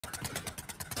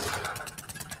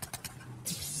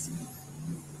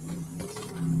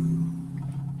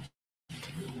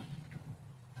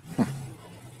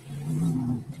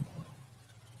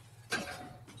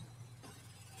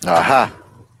Aha.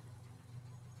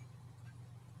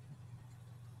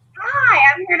 Hi,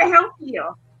 I'm here to help you.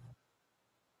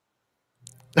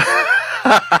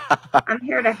 I'm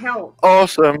here to help.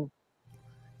 Awesome.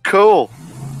 Cool.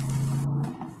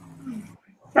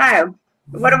 So,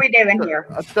 what are we doing here?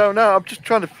 I don't know. I'm just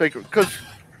trying to figure because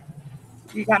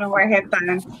You gotta wear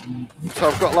headphones. so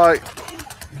I've got like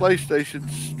PlayStation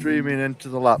streaming into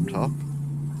the laptop,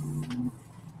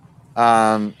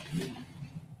 and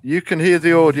you can hear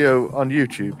the audio on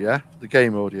YouTube. Yeah, the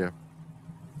game audio.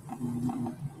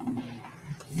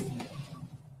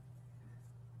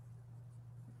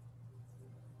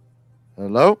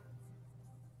 Hello.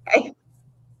 Hey.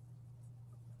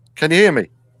 Can you hear me?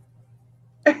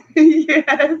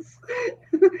 Yes.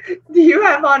 Do you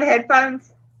have on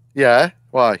headphones? Yeah.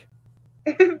 Why?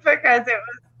 Because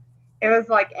it was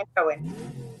like echoing.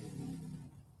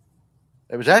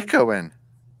 It was echoing.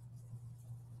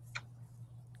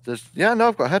 No,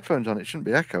 I've got headphones on. It shouldn't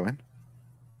be echoing.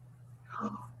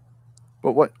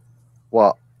 But what?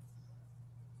 What?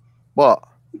 What?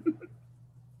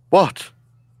 What?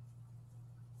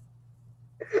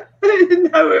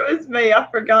 No, it was me. I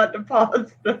forgot to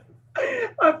pause the.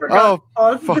 I forgot to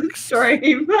pause the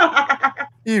stream.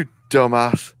 You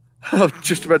dumbass! I'm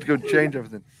just about to go change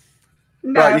everything.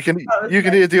 No, right, you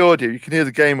can hear the audio. You can hear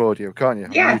the game audio, can't you?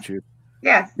 Yes. On YouTube.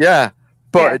 Yes. Yeah,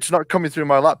 but it's not coming through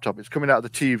my laptop. It's coming out of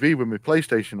the TV with my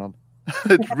PlayStation on.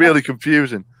 It's really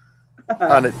confusing,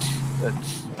 and it's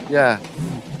yeah.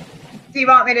 Do you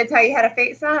want me to tell you how to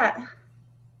fix that?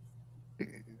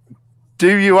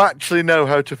 Do you actually know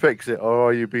how to fix it, or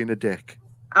are you being a dick?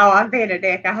 Oh, I'm being a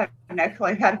dick. I have no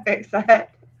clue how to fix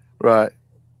that. Right.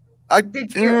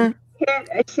 Did you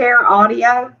hit share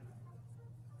audio?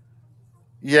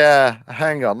 Yeah.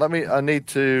 Hang on. I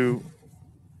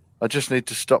just need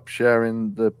to stop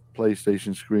sharing the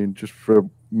PlayStation screen just for a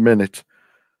minute.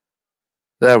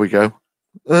 There we go.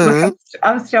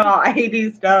 I'm still on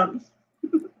 80s dumb.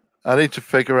 I need to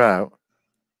figure out.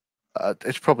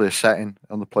 It's probably a setting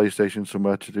on the PlayStation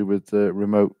somewhere to do with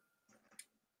remote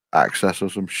access or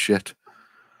some shit.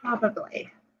 Probably.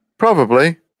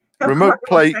 Remote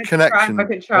play connection.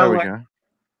 There we go.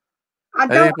 I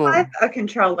don't have a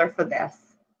controller for this.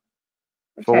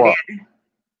 For what?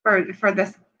 For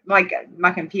this, like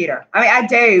my computer. I mean, I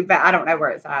do, but I don't know where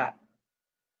it's at.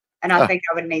 And I think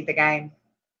I would need the game.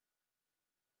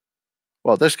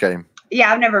 Well, this game?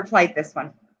 Yeah, I've never played this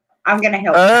one. I'm going to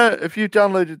help you. If you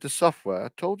downloaded the software, I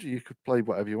told you could play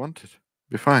whatever you wanted.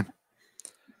 Be fine.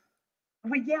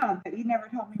 Well, yeah, but you never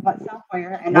told me what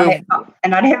software, and I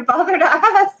didn't bother to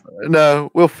ask.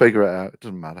 No, we'll figure it out. It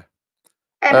doesn't matter.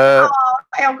 And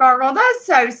El Gargle, that's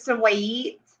so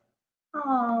sweet.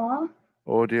 Aww.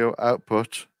 Audio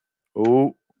output.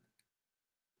 Oh.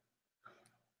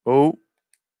 No,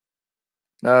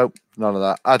 none of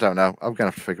that. I don't know. I'm gonna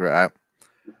have to figure it out.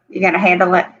 You gonna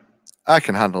handle it? I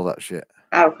can handle that shit.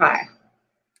 Okay.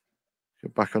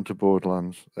 Get back onto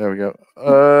Borderlands. There we go.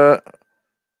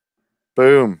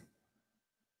 Boom.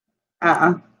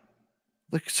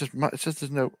 Look, it says there's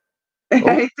no. Oh.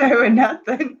 Ain't doing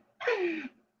nothing.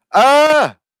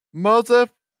 Mother.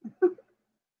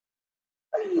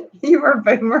 You were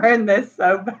boomering this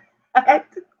so bad.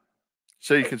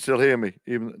 So you can still hear me,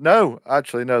 even no,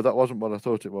 actually, no, that wasn't what I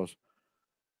thought it was.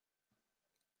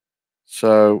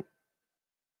 So,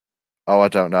 I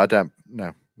don't know. No,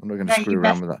 I'm not going to screw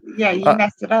around with that. Yeah, you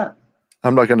messed it up.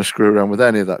 I'm not going to screw around with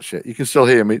any of that shit. You can still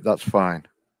hear me. That's fine.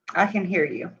 I can hear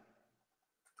you.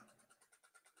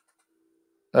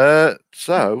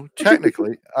 So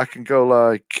technically, I can go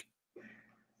like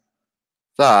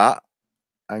that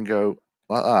and go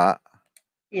like that.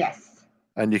 Yes.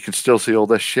 And you can still see all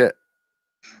this shit.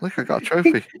 Look, I got a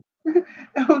trophy.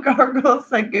 Oh, Gargoyle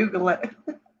said Google it.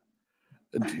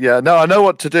 Yeah, no, I know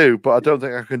what to do, but I don't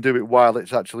think I can do it while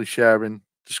it's actually sharing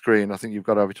the screen. I think you've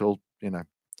got to have it all,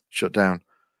 shut down.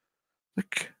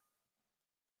 Look.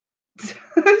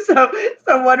 So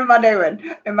what am I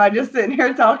doing? Am I just sitting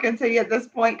here talking to you at this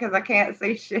point because I can't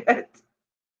see shit?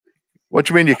 What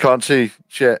do you mean you can't see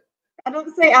shit?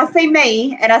 I see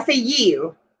me and I see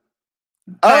you.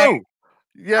 Oh,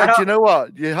 yeah. Do you know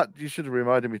what? You should have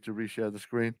reminded me to reshare the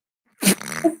screen.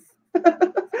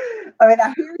 I mean,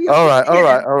 I hear you. All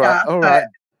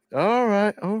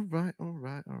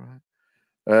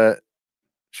right.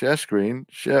 Share screen,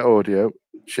 share audio,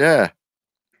 share.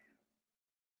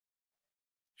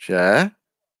 Share.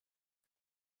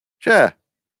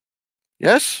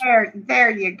 Yes?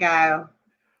 There you go.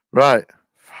 Right.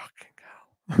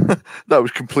 Fucking hell. That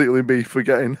was completely me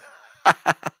forgetting.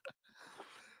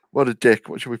 What a dick.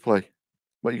 What should we play?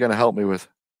 What are you going to help me with?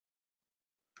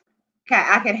 Okay,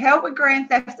 I could help with Grand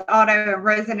Theft Auto and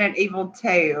Resident Evil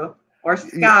 2 or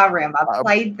Skyrim. I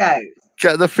played those.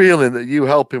 Get the feeling that you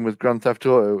helping with Grand Theft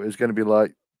Auto is going to be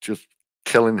like just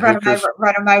killing hookers.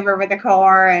 Run them over with a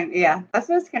car, and yeah, that's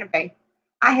what it's going to be.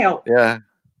 I help. Yeah.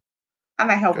 I'm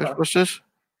a helper. Ghostbusters?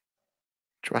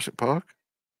 Jurassic Park?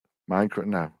 Minecraft?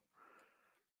 No.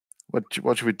 What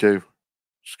should we do?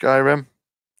 Skyrim?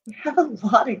 We have a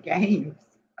lot of games.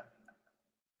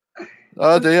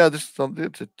 Oh, yeah,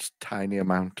 it's a tiny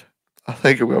amount. I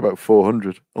think we've got about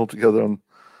 400 altogether on.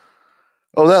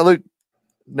 Oh, that look.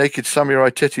 Naked Samurai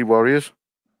Titty Warriors.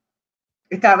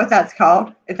 Is that what that's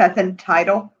called? Is that the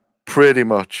title? Pretty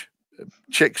much.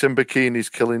 Chicks in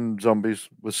bikinis killing zombies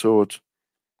with swords.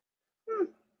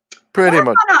 Pretty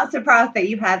much. I'm not surprised that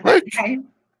you had that game.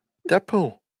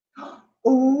 Deadpool.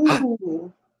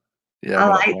 Ooh. Yeah, I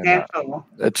like Deadpool.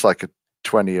 It's like a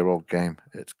 20-year-old game.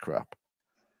 It's crap.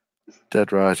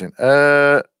 Dead Rising.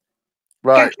 Right.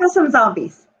 Go kill some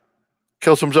zombies.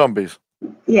 Kill some zombies.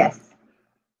 Yes.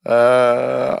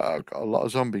 I've got a lot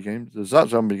of zombie games. There's that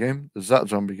zombie game. There's that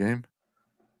zombie game.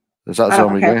 There's that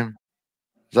zombie game.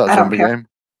 There's that zombie game.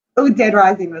 Oh, Dead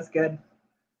Rising was good.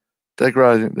 Dead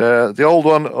Rising. The old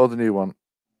one or the new one?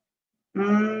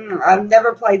 I've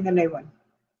never played the new one.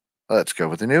 Let's go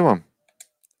with the new one.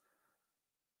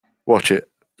 Watch it.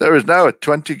 There is now a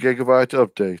 20 gigabyte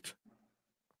update.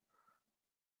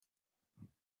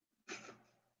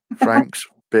 Frank's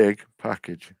big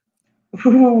package.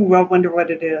 Ooh, I wonder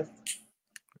what it is.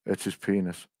 It's his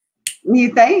penis.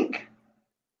 You think? Is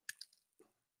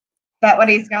that what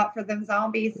he's got for them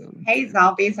zombies? Hey,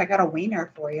 zombies, I got a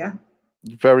wiener for you.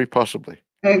 Very possibly.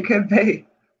 It could be.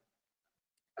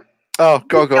 Oh,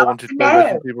 Gogo wanted to play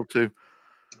Resident Evil 2.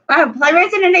 Oh, play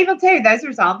Resident Evil 2. Those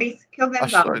are zombies. Kill them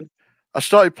zombies. I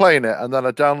started playing it, and then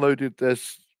I downloaded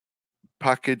this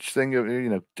package thing of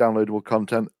downloadable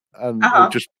content, and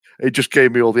it just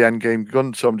gave me all the end game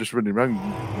guns. So I'm just running around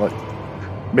like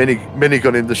mini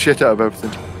gunning the shit out of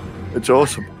everything. It's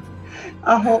awesome.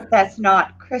 I hope that's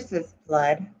not Chris's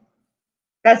blood.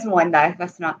 That's one though.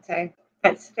 That's not two.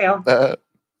 But still, the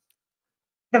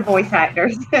voice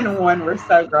actors in one were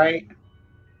so great.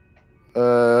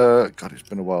 God, it's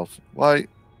been a while. Why?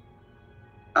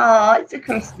 Oh, it's a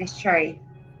Christmas tree.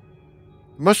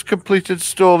 Must complete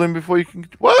installing before you can.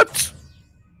 What?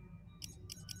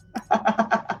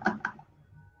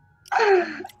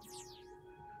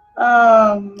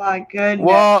 Oh my goodness!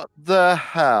 What the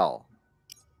hell?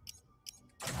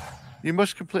 You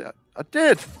must complete. I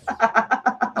did.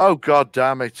 Oh God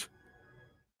damn it!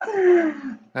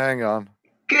 Hang on.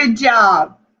 Good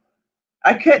job.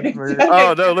 I couldn't.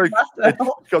 Oh no! Look,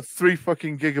 it's got 3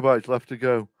 fucking gigabytes left to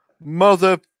go. Well,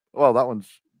 that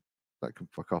can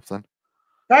fuck off then.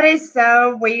 That is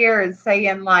so weird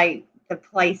saying like the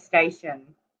PlayStation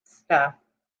stuff.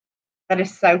 That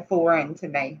is so foreign to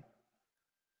me.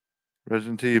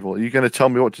 Resident Evil. Are you going to tell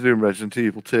me what to do in Resident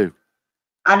Evil 2?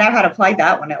 I know how to play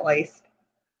that one at least.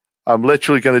 I'm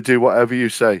literally going to do whatever you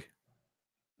say.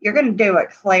 You're going to do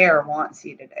what Claire wants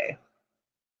you to do.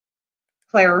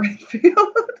 Claire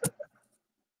Redfield.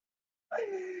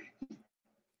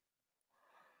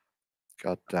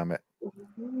 God damn it.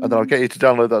 And then I'll get you to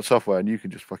download that software and you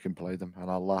can just fucking play them and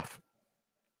I'll laugh.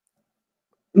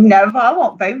 No, I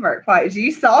want Boomer fights.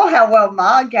 You saw how well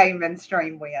my gaming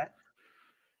stream went.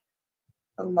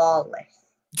 Flawless.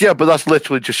 Yeah, but that's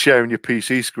literally just sharing your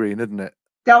PC screen, isn't it?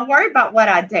 Don't worry about what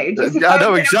I do. I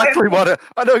know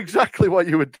exactly what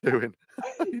you were doing.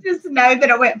 Just know that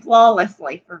it went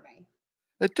flawlessly for me.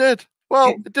 It did. Well,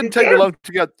 it didn't take me long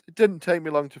to get. It didn't take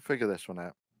me long to figure this one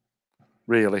out.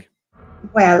 Really.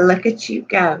 Well, look at you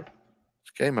go.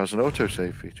 This game has an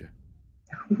autosave feature.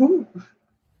 Ooh.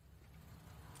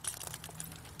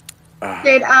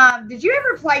 Did you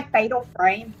ever play Fatal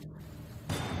Frame?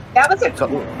 That was a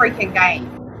cool freaking game.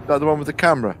 Is that the one with the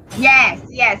camera? Yes,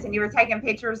 and you were taking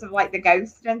pictures of like the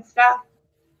ghosts and stuff.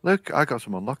 Look, I got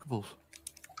some unlockables.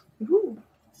 Ooh,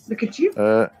 look at you.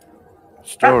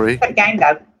 Story. That's a good game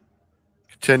though.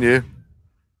 Continue.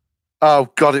 Oh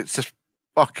God, it's this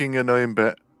fucking annoying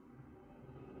bit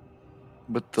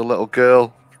with the little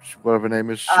girl, whatever her name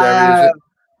is. Sherry, is it?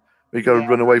 We got to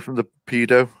run away from the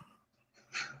pedo.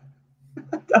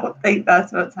 I don't think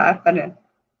that's what's happening.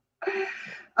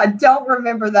 I don't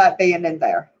remember that being in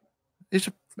there. I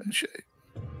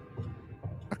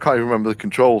can't even remember the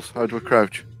controls. How do I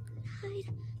crouch?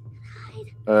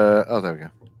 Oh, there we go.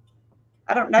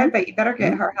 I don't know, but you better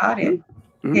get her hiding.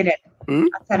 Get it. I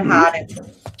said hiding.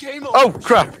 Oh,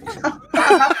 crap.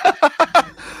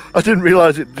 I didn't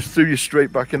realize it just threw you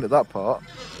straight back into that part.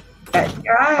 That's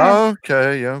right.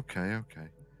 Okay.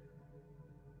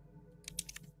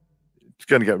 It's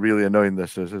going to get really annoying,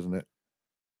 this is, isn't it?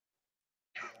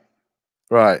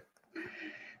 Right.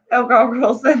 Oh,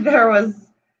 girl said there was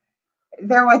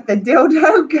the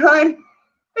dildo gun.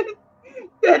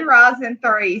 Dead Rising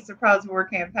 3 Surprise War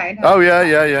Campaign. Oh,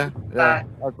 yeah.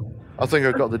 I think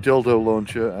I got the dildo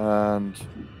launcher and...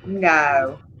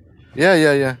 No.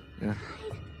 Yeah.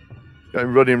 Got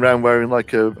him running around wearing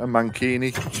like a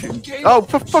mankini. Oh,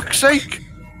 for fuck's sake!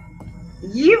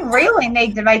 You really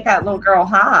need to make that little girl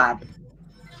hide.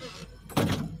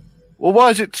 Well,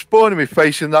 why is it spawning me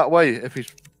facing that way if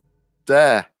he's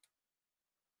there?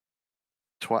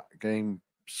 Twat game,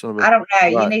 son of a... I don't know.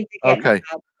 Right. You need to get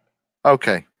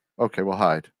Okay, we'll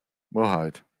hide.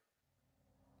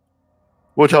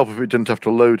 Would help if it didn't have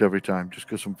to load every time, just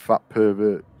because some fat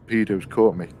pervert pedos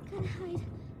caught me.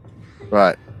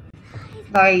 Right.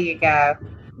 There you go.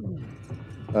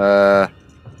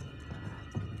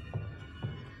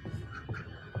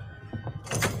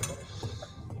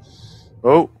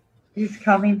 Oh. He's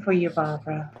coming for you,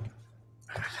 Barbara.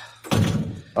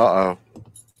 Uh-oh.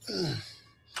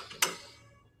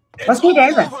 What's he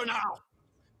doing?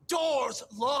 Doors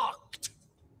locked.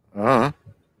 Uh-huh.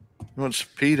 He wants to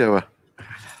pedo her.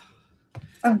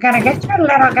 I'm gonna get you,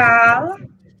 little girl.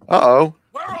 Uh-oh.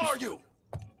 Where are you?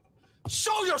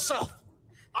 Show yourself.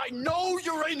 I know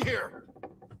you're in here.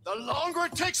 The longer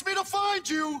it takes me to find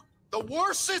you, the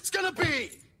worse it's gonna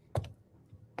be.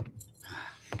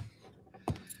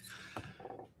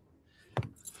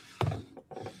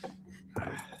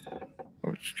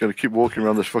 I'm just gonna keep walking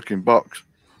around this fucking box.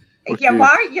 Yeah, why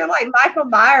aren't you like Michael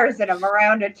Myers and him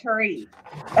around a tree?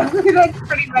 That's pretty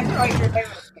much what you're doing.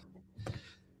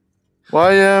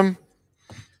 Why,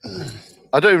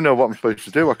 I don't even know what I'm supposed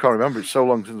to do. I can't remember. It's so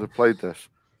long since I played this.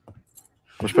 Am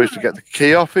I supposed to get the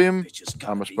key off him?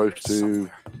 Am I supposed to...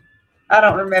 I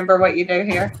don't remember what you do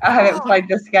here. I haven't played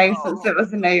this game since it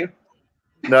was new.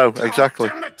 No, exactly.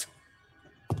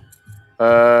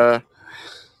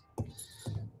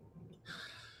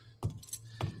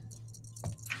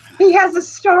 He has a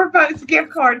Starbucks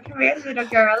gift card. Come here, little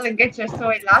girl, and get your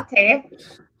soy latte.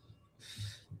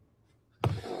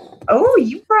 Oh,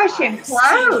 you brushing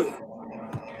clothes.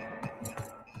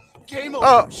 Game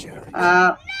over, Sheriff.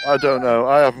 I don't know.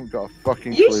 I haven't got a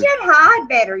fucking You clue. should hide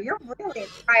better. You're really a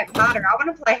crap hider. I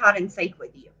want to play hide and seek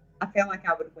with you. I feel like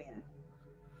I would win.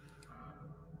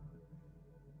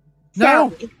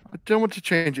 No, I don't want to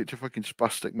change it to fucking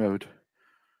spastic mode.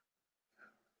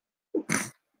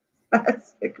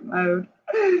 Spastic mode.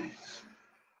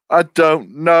 I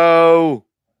don't know.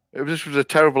 This was a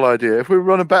terrible idea. If we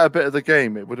run a better bit of the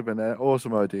game, it would have been an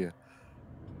awesome idea.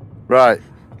 Right.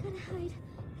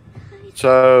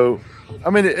 So, I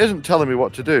mean, it isn't telling me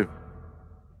what to do.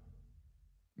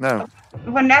 No.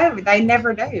 Well, no, they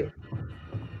never do.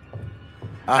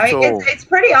 At all. It's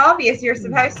pretty obvious you're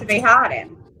supposed to be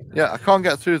hiding. Yeah, I can't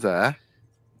get through there.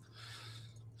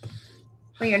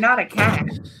 Well, you're not a cat.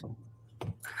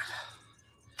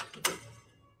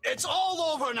 It's all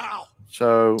over now.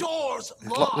 So, Doors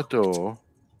lock the door.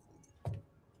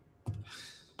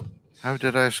 How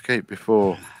did I escape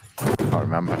before? I can't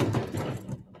remember.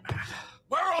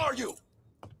 Where are you?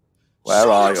 Where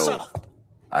Show are yourself. you?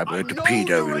 I'm going to know pedo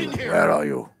you're you. in here. Where are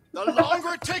you? The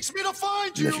longer it takes me to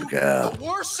find you, Little girl. the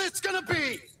worse it's gonna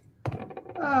be.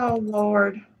 Oh,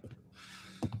 Lord.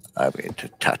 I'm going to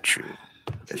touch you,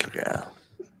 little girl.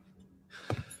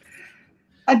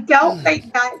 I don't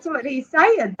think that's what he's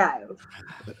saying, though.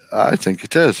 I think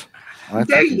it is.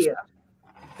 Do you?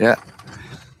 Yeah.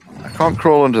 I can't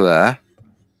crawl under there.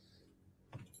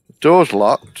 The door's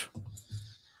locked.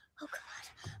 Oh,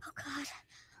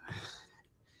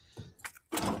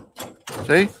 God.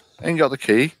 See? Ain't got the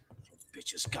key.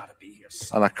 Bitch has gotta be here.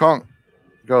 And I can't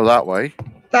go that way.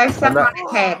 There's something on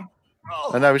his head.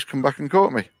 And now he's come back and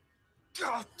caught me.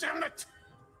 God damn it.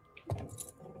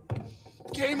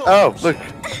 Game Oh, over. look.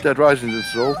 Dead Rising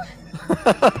installed.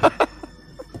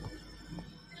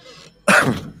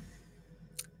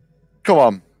 Come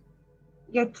on.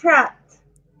 You're trapped.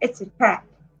 It's a trap.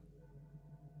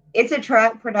 It's a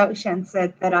Trap production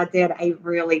said that I did a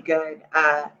really good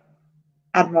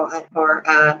Admiral or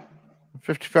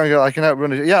 50 pound, I can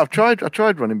outrun it. Yeah, I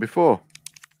tried running before.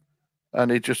 And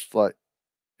he just like,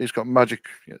 he's got magic,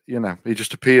 you know, he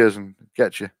just appears and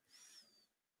gets you.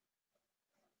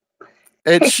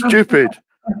 It's stupid.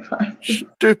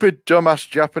 Stupid, dumbass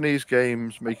Japanese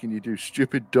games making you do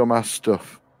stupid, dumbass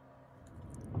stuff.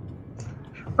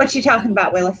 What you talking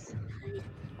about, Willis?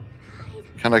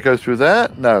 Can I go through there?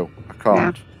 No, I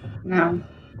can't. No.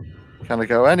 Can I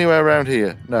go anywhere around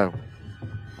here? No.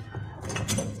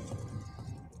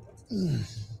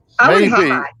 I would Maybe.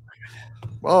 hide.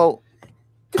 Well,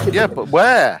 Yeah, but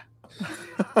where?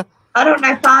 I don't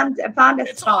know. Find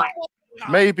a spot.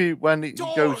 Maybe when he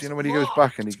goes, when he goes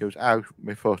back and he goes, ow,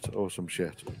 my foot or some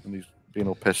shit, and he's being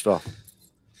all pissed off.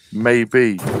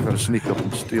 Maybe I'm going to sneak up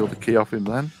and steal the key off him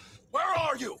then. Where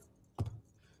are you?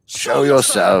 Show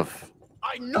yourself.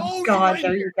 I know. Oh, God,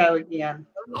 there you go again.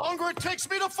 The longer it takes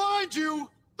me to find you,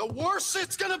 the worse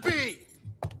it's going to be.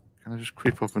 Can I just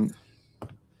creep up and...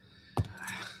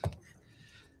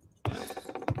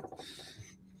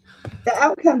 The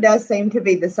outcome does seem to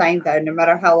be the same, though, no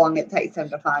matter how long it takes him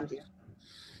to find you.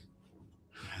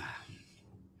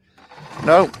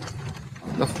 No.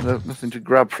 Nothing to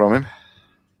grab from him.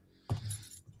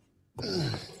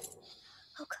 Oh,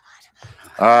 God.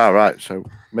 Ah, right. So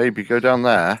maybe go down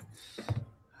there.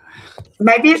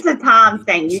 Maybe it's a time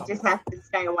thing. You just have to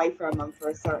stay away from him for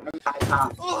a certain amount of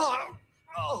time.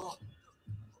 Oh.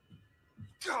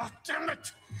 God damn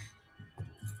it.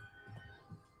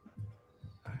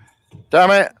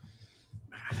 Damn it.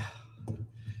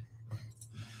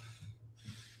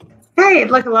 Hey,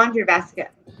 it's like a laundry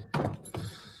basket.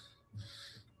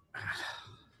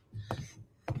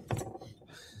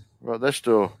 Right, this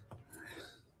door.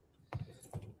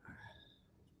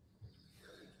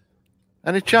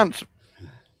 Any chance?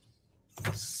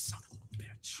 Son of a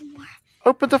bitch.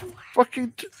 Open the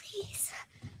fucking... Please.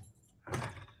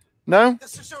 No?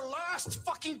 This is your last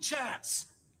fucking chance.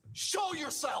 Show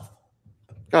yourself.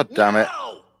 God damn it.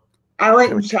 Now. I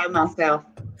wouldn't show myself.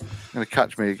 He's going to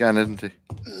catch me again, isn't he?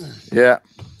 Yeah.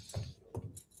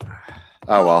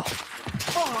 Oh, well.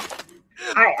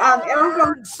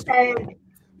 Elgon said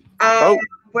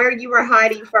where you were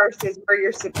hiding first is where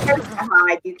you're supposed to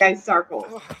hide. You go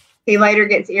circles. He later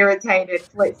gets irritated,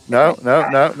 flips. No.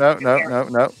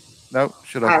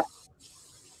 Shut up.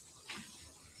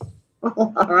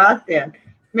 All right, then.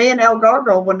 Me and El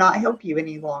Gargoyle will not help you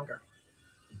any longer.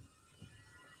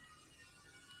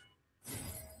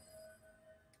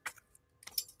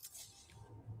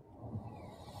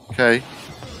 Okay.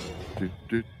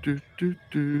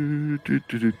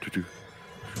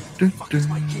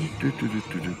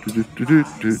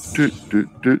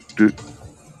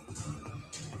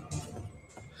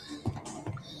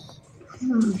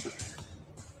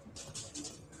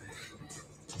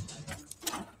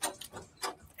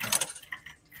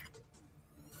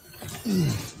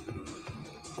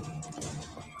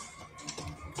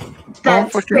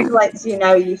 That script lets you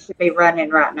know you should be running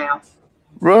right now.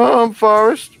 Run,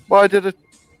 Forrest. Why did it?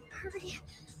 Hurry.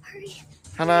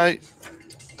 Can I?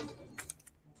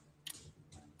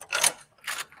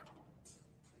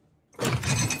 Won't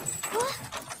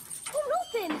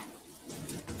open.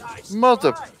 Nice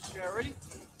Mother. try, Sherry.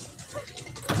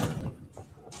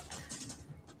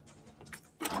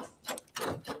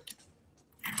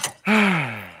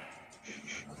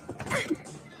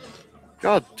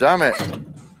 God damn it.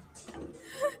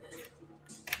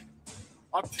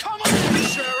 I'm coming for you,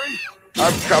 Sherry.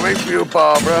 I'm coming for you,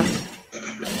 Barbara.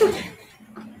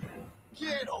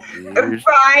 Get over Here's,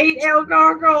 Right, El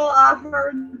Gargoyle, I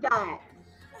heard that.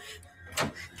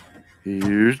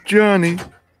 here's Johnny.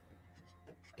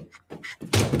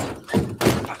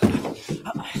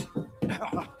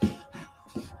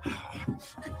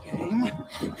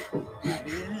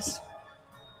 game is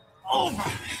over.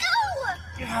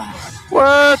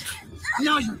 What?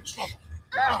 Now you're in trouble.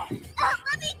 Let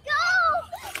me go.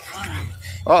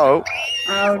 Uh-oh.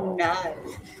 Oh, no.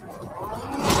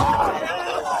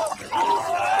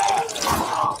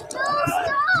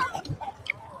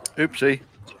 Oopsie.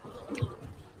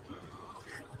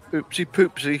 Oopsie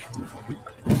poopsie.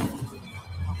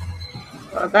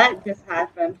 Well, that just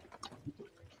happened.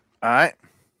 All right.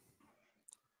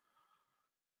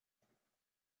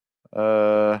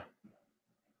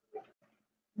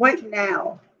 What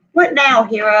now? What now,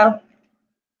 hero?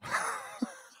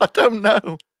 I don't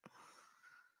know.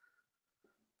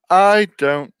 I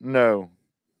don't know.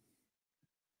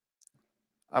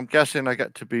 I'm guessing I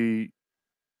get to be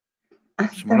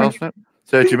someone else now.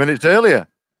 30 minutes earlier.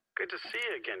 Good to see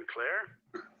you again,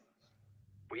 Claire.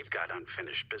 We've got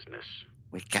unfinished business.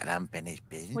 We got unfinished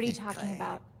business. What are you talking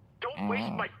about? Don't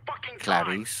waste my fucking time.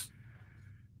 Clarice.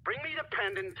 Bring me the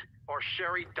pendant or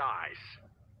Sherry dies.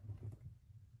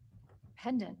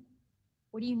 Pendant.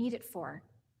 What do you need it for?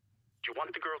 Do you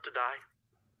want the girl to die?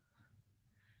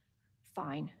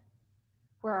 Fine.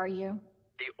 Where are you?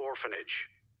 The orphanage.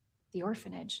 The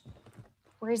orphanage.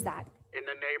 Where is that? In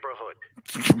the neighborhood.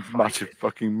 Massive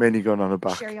fucking minigun on her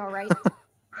back. Sherry all right?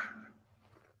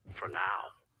 For now.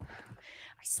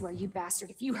 I swear, you bastard,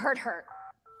 if you hurt her.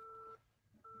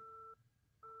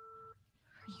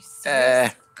 Are you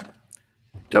serious?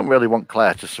 don't really want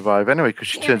Claire to survive anyway, because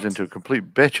she Damn turns it. into a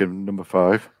complete bitch in number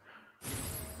 5.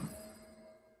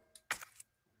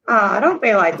 Don't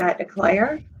be like that to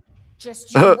Claire.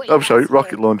 Just you wait, I'm sorry, asshole.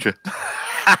 rocket launcher.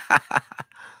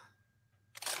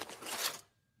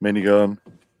 Minigun.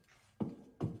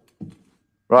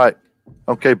 Right.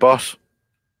 Okay, boss.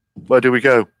 Where do we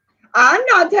go? I'm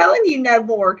not telling you no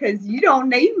more because you don't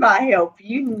need my help.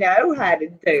 You know how to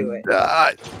do it.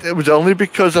 It was only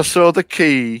because I saw the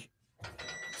key.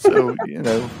 So, you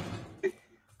know.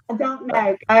 I don't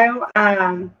know.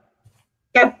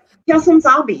 Go kill some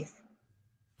zombies.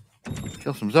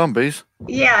 Kill some zombies.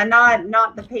 Yeah,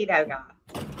 not the pedo guy.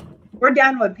 We're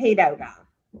done with pedo guy.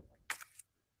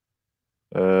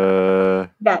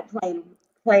 That playing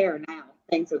Claire now.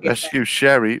 Things will get Rescue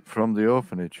Sherry from the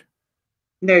orphanage.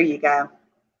 better. There you go.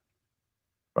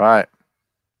 Right.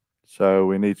 So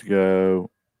we need to go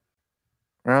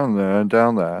around there and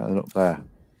down there and up there.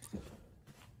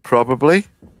 Probably.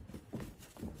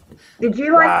 Did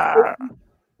you like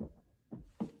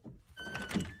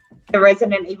the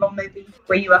Resident Evil movie?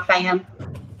 Were you a fan?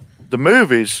 The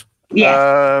movies? Yes.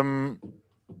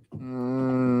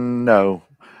 No.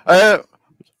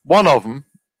 One of them.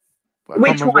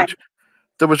 Which one?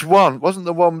 There was one. Wasn't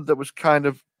the one that was kind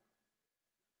of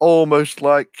almost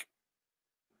like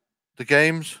the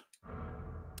games?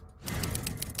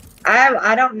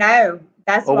 I don't know.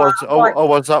 That's Or why.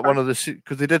 was that one of the?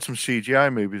 Because they did some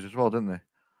CGI movies as well, didn't they?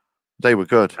 They were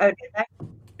good. Oh, did they?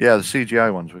 Yeah, the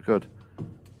CGI ones were good.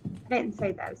 I didn't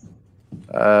see those.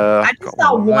 I just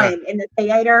saw one in the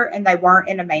theater, and they weren't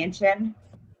in a mansion.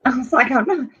 I was like,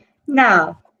 oh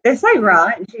no, this ain't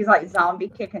right. And she's like zombie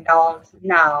kicking dogs.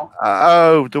 No.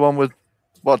 Oh, the one with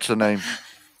what's her name?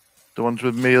 The ones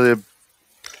with Amelia.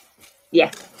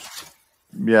 Yeah.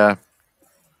 Yeah.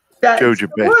 That's Jojo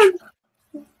bitch.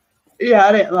 Yeah,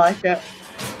 I didn't like it.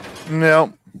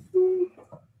 No.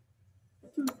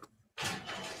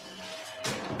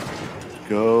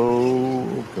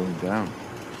 Going down.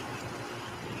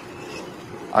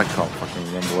 I can't fucking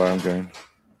remember where I'm going.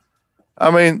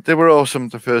 I mean, they were awesome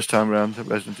the first time around, the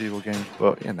Resident Evil games,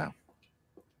 but you know.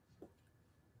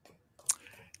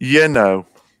 You know.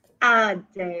 I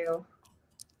do.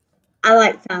 I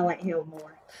like Silent Hill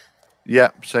more.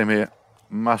 Yeah, same here.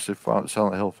 Massive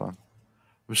Silent Hill fan.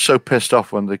 I was so pissed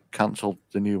off when they cancelled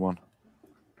the new one.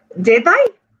 Did they?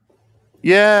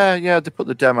 Yeah, they put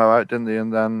the demo out, didn't they?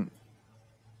 And then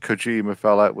Kojima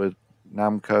fell out with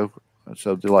Namco.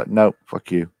 So they're like, no,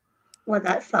 fuck you. Well,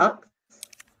 that sucks.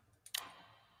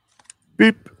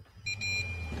 Beep.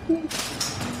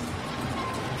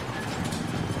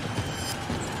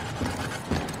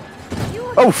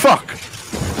 Oh, fuck!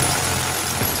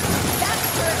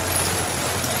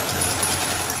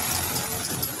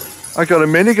 I got a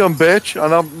minigun, bitch,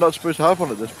 and I'm not supposed to have one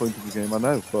at this point in the game, I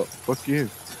know, but fuck you.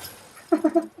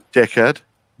 Dickhead.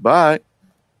 Bye.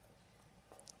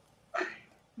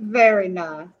 Very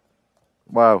nice.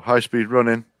 Wow, high-speed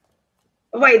running.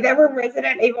 Wait, there were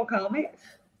Resident Evil comics?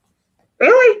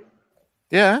 Really?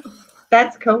 Yeah.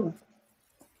 That's cool.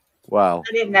 Wow.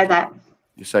 I didn't know that.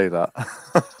 You say that.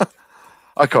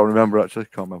 I can't remember, actually.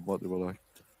 Can't remember what they were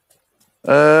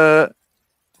like.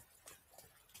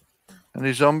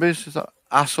 Any zombies? Is that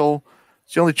asshole?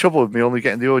 It's the only trouble with me only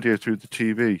getting the audio through the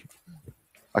TV.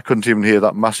 I couldn't even hear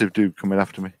that massive dude coming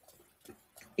after me.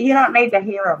 You don't need to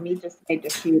hear them. You just need to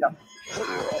shoot them.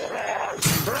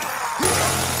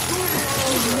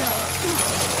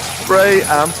 Spray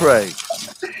and pray.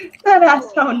 That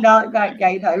asshole knocked that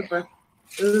gate over.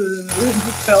 Ooh,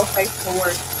 just fell face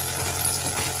forward.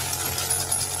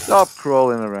 Stop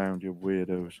crawling around, you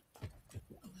weirdos.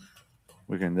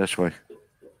 We're going this way.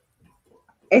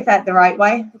 Is that the right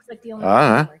way? Looks like the only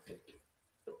Ah. one.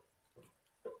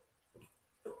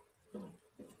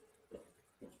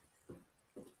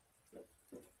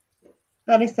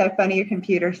 That is so funny. Your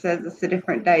computer says it's a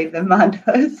different day than mine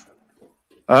does.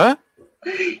 Huh?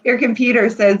 Your computer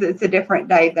says it's a different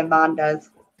day than mine does.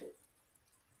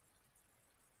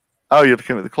 Oh, you're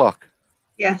looking at the clock?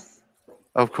 Yes.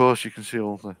 Of course, you can see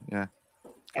all the... Yeah.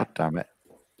 God damn it.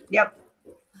 Yep.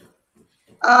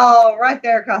 Oh, right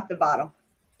there across the bottom.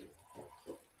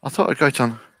 I thought I got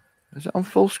on... Is it on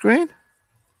full screen?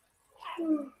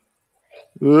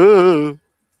 Ooh.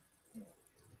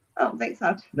 I don't think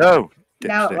so. No.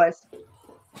 No, it was.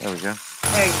 There we go.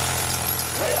 There you go.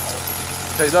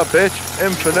 Take that, bitch.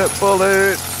 Infinite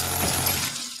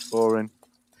bullets. Boring.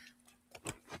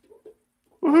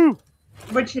 Woohoo.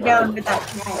 What you doing with that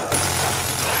camera?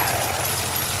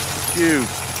 You,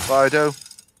 Fido.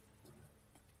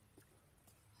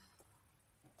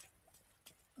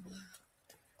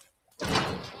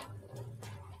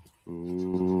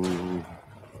 Ooh.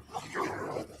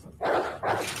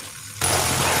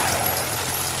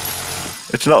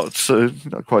 It's not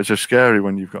quite so scary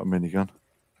when you've got a minigun.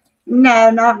 No,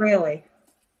 not really.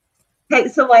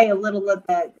 Takes away a little of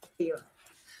that fear.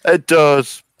 It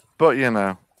does, but you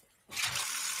know.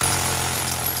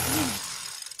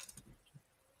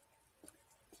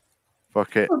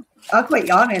 Fuck it. I'll quit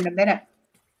yawning in a minute.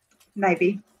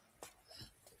 Maybe.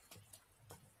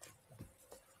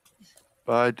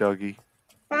 Bye, doggy.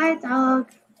 Bye, dog.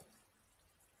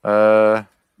 Huh?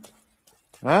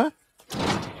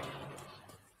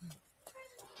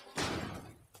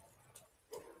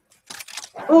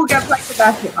 Oh, go play the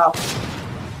basketball.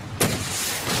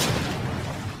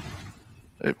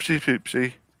 Oopsie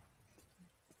poopsie.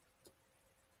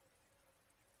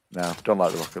 No, don't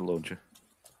like the rocket launcher.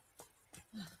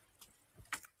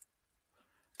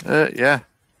 Yeah.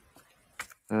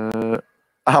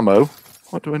 Ammo?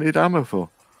 What do I need ammo for?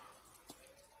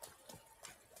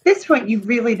 This one you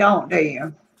really don't, do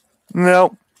you?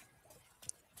 No.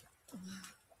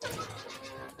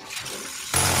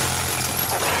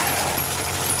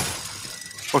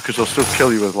 Fuckers, I'll still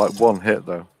kill you with like one hit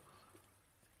though.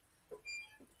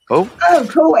 Oh. Oh,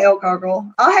 cool, El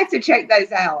Gargle. I'll have to check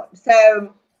those out.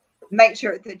 So make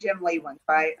sure it's the Jim Lee one,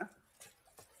 right?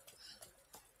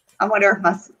 I wonder if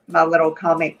my little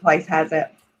comic place has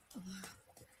it.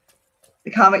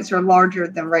 The comics are larger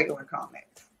than regular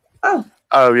comics. Oh.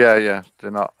 Oh yeah.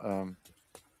 They're not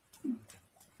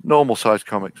normal sized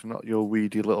comics, not your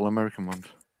weedy little American ones.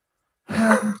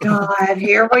 Oh God,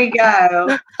 here we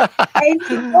go. And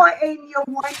you wonder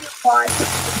why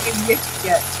you missed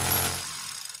it.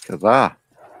 Look at that.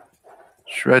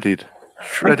 Shredded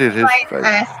his face.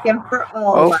 Ask him for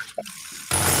all of it.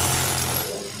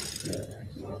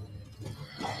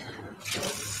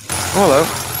 Hello.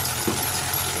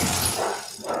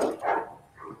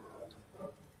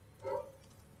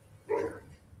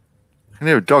 I can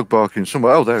hear a dog barking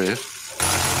somewhere. Oh, there he is.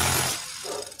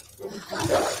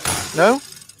 No?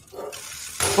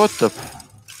 What the?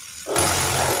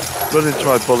 Run into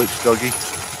my bullets, doggy.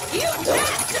 You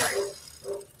bastard!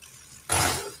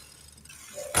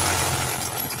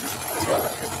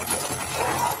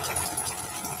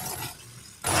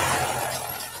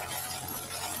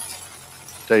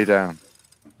 Stay down.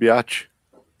 Biatch.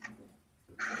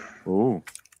 Oh.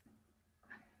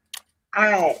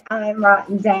 Alright, I'm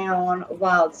writing down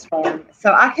Wildstorm.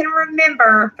 So I can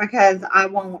remember because I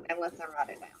won't unless I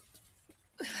write it down.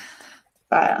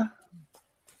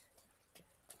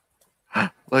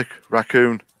 Look,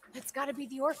 raccoon. It's gotta be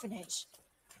the orphanage.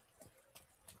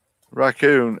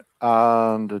 Raccoon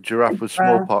and a giraffe with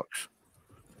smallpox.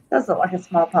 Does look like a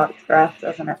smallpox giraffe,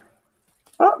 doesn't it?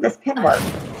 Oh, this pen works.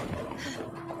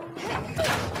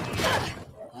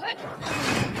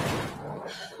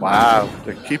 Wow,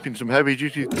 they're keeping some heavy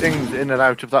duty things in and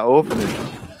out of that orphanage.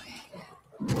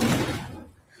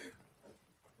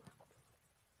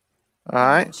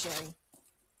 Alright.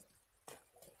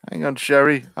 Hang on,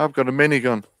 Sherry. I've got a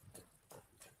minigun.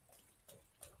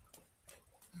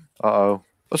 Uh-oh.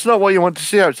 That's not what you want to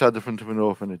see outside the front of an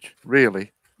orphanage.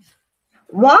 Really?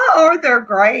 Why are there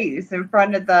graves in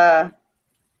front of the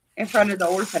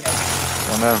orphanage?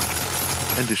 I know.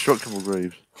 Indestructible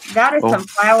graves. That is some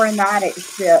flower in that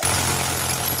shit.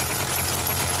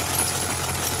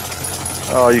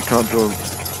 Oh, you can't draw a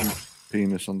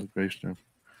penis on the gravestone.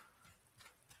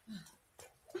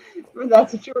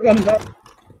 That's what you were gonna do.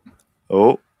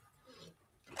 Oh.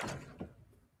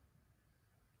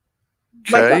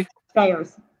 Okay.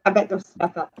 Stairs. I bet there's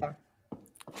stuff up there.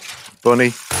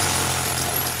 Bunny.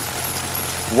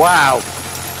 Wow.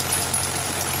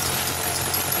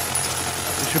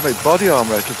 You should make body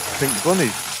armor out of pink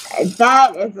bunnies.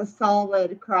 That is a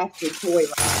solid crafted toy.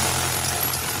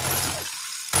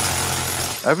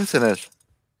 Everything is.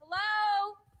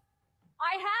 Hello?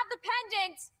 I have the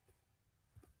pendant.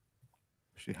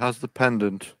 She has the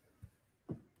pendant.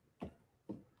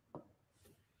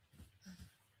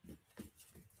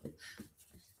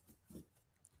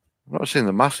 I've not seen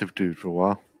the massive dude for a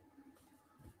while.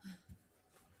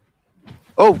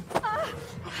 Oh!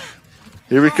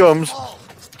 Here he comes.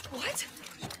 What?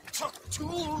 Took too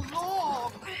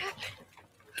long.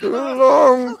 Too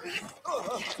long.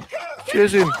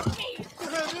 Cheers him.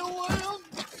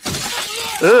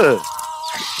 Ugh.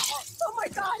 Oh my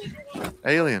God.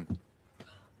 Alien.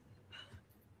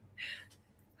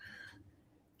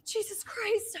 Jesus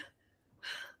Christ.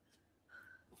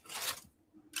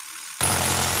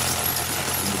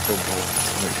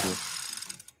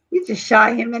 You just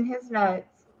shot him in his nuts.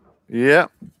 Yeah.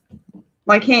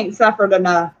 Like he ain't suffered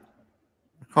enough.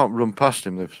 I can't run past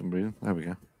him though for some reason. There we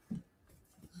go.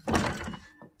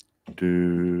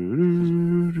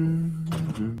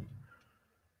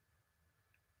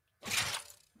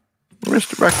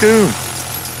 Mr. Raccoon.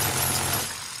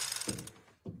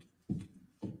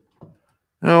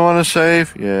 I want to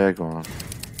save. Yeah, go on.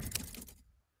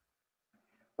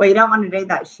 Well, you don't want to do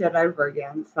that shit over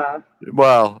again, so.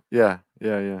 Well, yeah.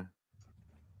 I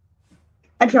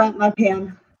drank my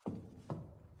pen.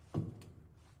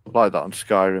 Like that on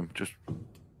Skyrim, just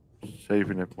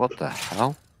saving it. What the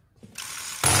hell?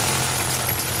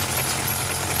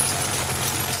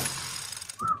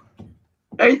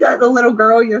 Is that the little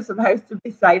girl you're supposed to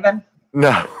be saving?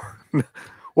 No.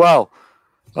 Well,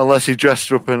 unless he dressed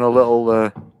her up in a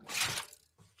little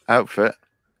outfit.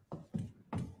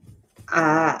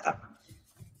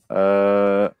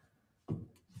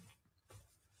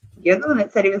 You're the one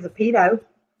that said he was a pedo.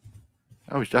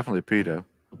 Oh, he's definitely a pedo.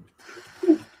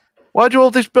 Why do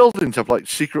all these buildings have like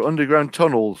secret underground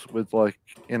tunnels with like,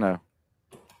 you know?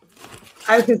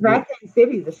 Oh, because Raccoon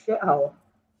City's a shithole.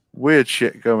 Weird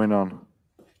shit going on.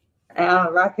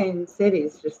 Raccoon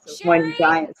City's just one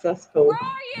giant cesspool. Where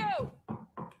are you?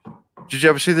 Did you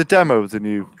ever see the demo of the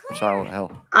new Silent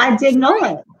Hill? I did not.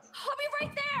 I'll be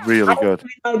right there. Really good.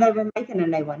 I didn't know they were making a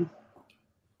new one.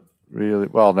 Really?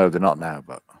 Well, no, they're not now,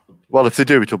 but well, if they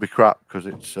do, it'll be crap because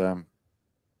it's,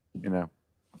 you know,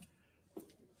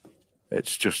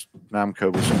 it's just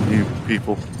Namco with some new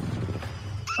people.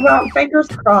 Well, fingers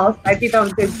crossed. Maybe they'll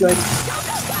do good.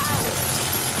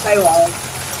 They won't.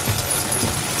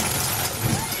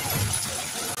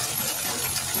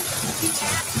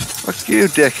 Fuck you,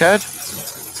 dickhead.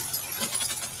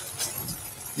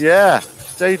 Yeah,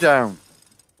 stay down.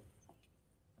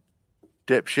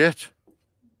 Dipshit.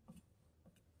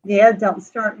 Yeah, don't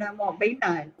start and that won't be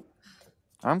none.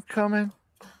 I'm coming.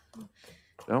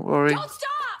 Don't worry. Don't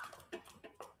stop!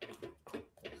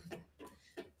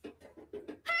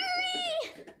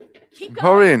 Hurry! Keep going.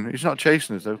 Hurrying. He's not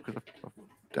chasing us though because I've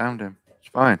downed him. It's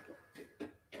fine.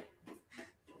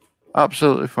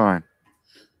 Absolutely fine.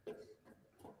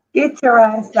 Get your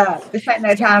ass up. This ain't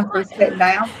no time for sitting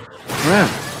down. Yeah.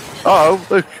 Uh-oh,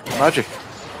 look. Magic.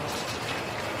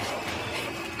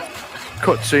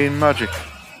 Cutscene magic.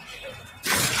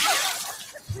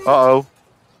 Uh-oh.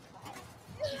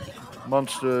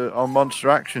 Monster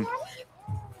action.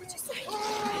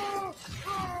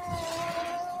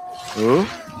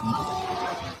 Oh.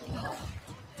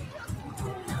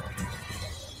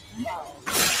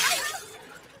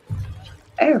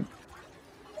 Oh.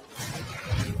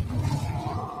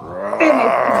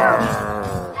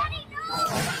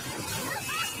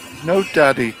 No,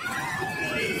 Daddy.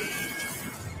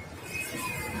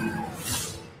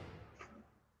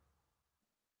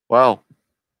 Well,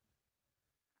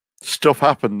 stuff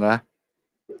happened there.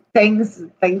 Things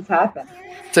happen.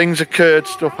 Things occurred,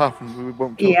 stuff happened. We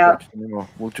won't talk Yeah. about it anymore.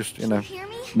 We'll just, you know,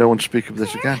 no one speak of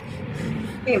this again.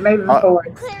 Keep moving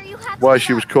forward. Claire, you have to Why wake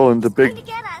she was up. calling the He's going big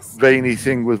to get us. veiny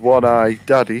thing with one eye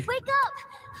Daddy, Wake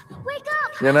up! Wake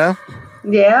up! you know?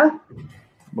 Yeah.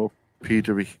 More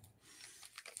pedery.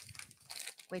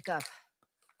 Wake up.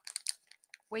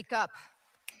 Wake up.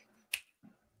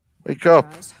 Wake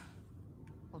up. Eyes.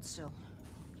 Hold still.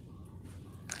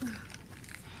 Come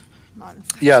on.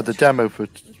 Yeah, the demo for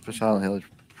Silent Hill is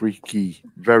freaky.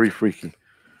 Very freaky.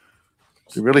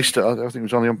 They released it, I think it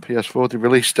was only on PS4. They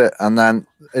released it and then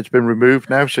it's been removed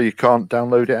now, so you can't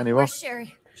download it anymore. Where's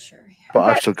Sherry? Sherry. But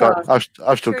I've still got I've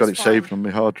still got it Sherry's saved fine. on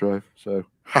my hard drive. So You'll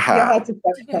haha. have to go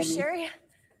Did you know with me. Sherry?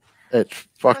 It's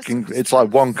fucking it's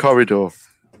like one corridor.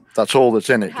 That's all that's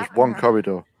in it, just one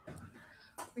corridor.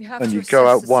 We have And to you go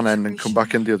assess out the one end and come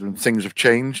back in the other, and things have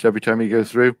changed every time you go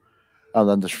through. And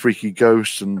then there's freaky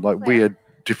ghosts and like weird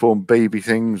deformed baby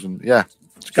things, and yeah,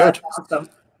 it's good. That's awesome.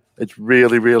 It's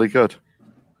really, really good.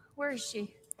 Where is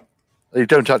she? You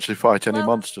don't actually fight any Hello?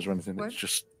 monsters or anything. It's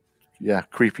just, yeah,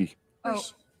 creepy. Oh,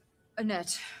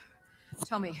 Annette.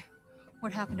 Tell me,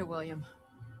 what happened to William?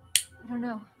 I don't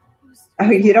know. Oh,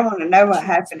 you don't want to know what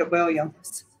happened to William.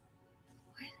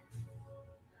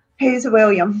 Who's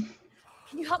William?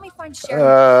 Can you help me find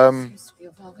Sherry? Seems to be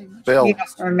evolving much. Bill. You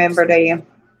don't remember, do you?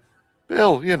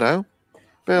 Bill, you know.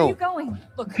 Where are you Bill. going?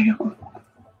 Look, Bill.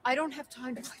 I don't have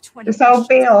time to play 20 Just old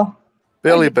Bill.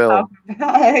 Billy Bill.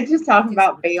 Just talking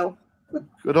about Bill.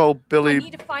 Good old I Billy.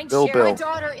 need to find Bill Sherry. Bill. My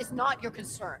daughter is not your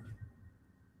concern.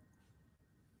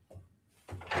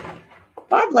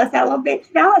 God bless that little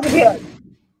bitch dog of his.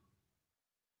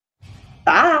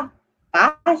 Bye.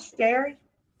 Bye, Sherry.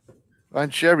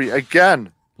 And Sherry,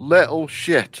 again. Little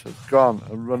shit has gone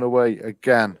and run away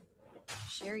again.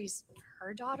 Sherry's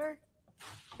her daughter?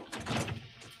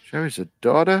 Sherry's a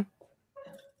daughter?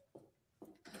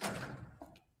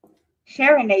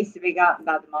 Sherry needs to be gotten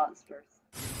by the monsters.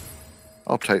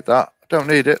 I'll take that. I don't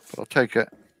need it, but I'll take it.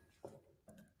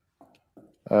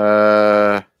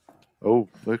 Oh,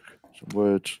 look, some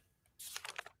words.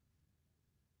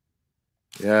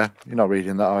 Yeah, you're not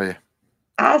reading that, are you?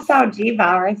 I saw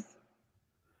G-Virus.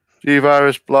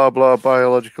 G-virus, blah, blah,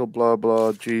 biological, blah,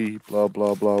 blah, G, blah,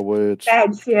 blah, blah, words.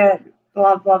 Bad shit,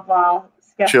 blah, blah, blah.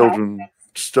 Stuff Children,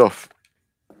 stuff.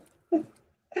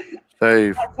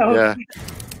 Save, yeah. cute.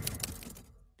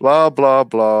 Blah, blah,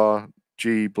 blah,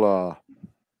 G, blah.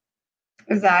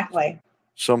 Exactly.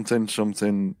 Something,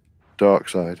 something, dark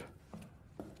side.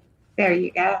 There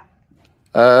you go.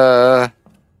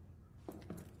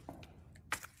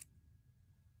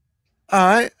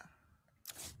 Alright.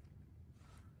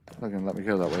 Not going to let me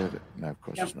go that way, is it? No, of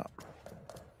course it's not. Is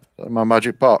that my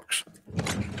magic box?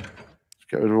 Let's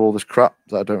get rid of all this crap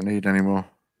that I don't need anymore.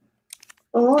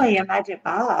 Oh, your magic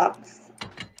box.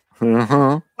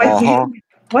 Uh-huh.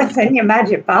 What's in your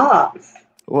magic box?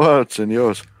 What's in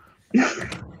yours?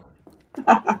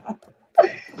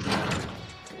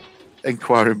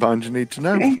 Inquiring minds you need to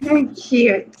know. Very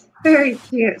cute. Very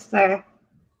cute, sir.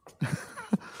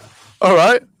 All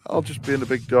right. I'll just be in a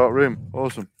big dark room.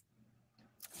 Awesome.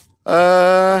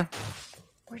 Where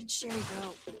did Sherry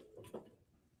go?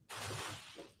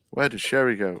 Where did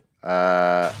Sherry go?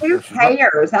 Who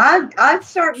cares? I'm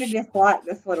starting to dislike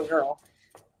this little girl.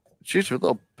 She's a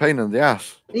little pain in the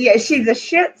ass. Yeah, she's a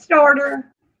shit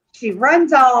starter. She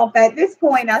runs off. At this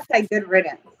point, I say good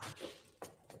riddance.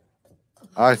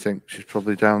 I think she's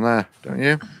probably down there, don't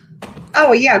you?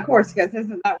 Oh, yeah, of course, because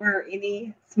isn't that where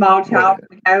any small child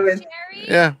would go?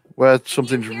 Yeah, where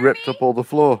something's ripped up all the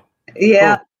floor.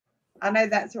 Yeah, I know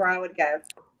that's where I would go.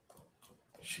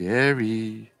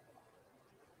 Sherry.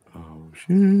 Oh,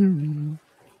 Sherry.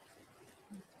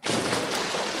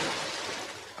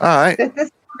 All right. Did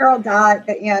this girl die at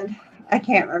the end? I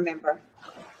can't remember.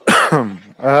 Get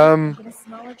a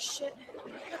smaller shit.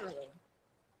 Literally.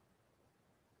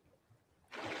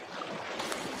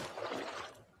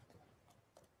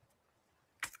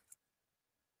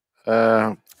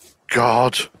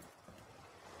 God.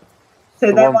 So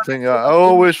The they one thing I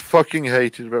always fucking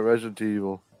hated about Resident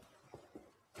Evil.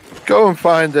 Go and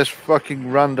find this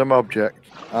fucking random object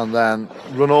and then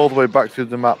run all the way back through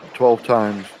the map 12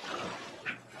 times.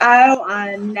 Oh,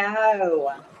 I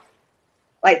know.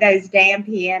 Like those damn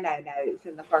piano notes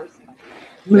in the first one.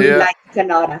 Moonlight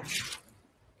Sonata.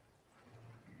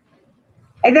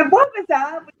 And then what was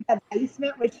up with the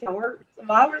basement with shorts?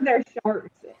 Why were there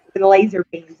shorts with laser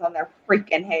beams on their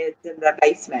freaking heads in the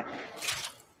basement?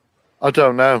 I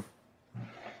don't know.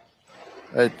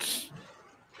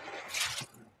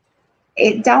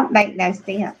 It don't make no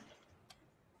sense.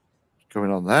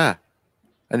 Going on there.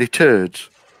 Any turds?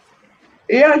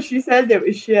 Yeah, she said it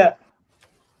was shit.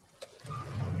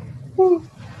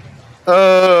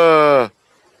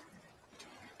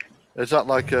 Is that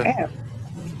like a... Yeah.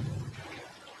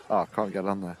 Oh, I can't get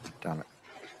on there. Damn it.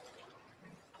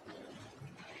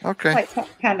 Okay. Like some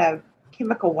kind of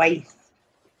chemical waste.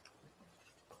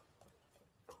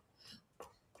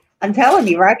 I'm telling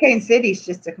you, Raccoon City's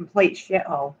just a complete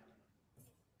shithole.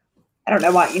 I don't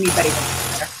know why anybody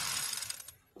wants there.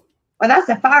 Well, that's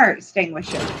a fire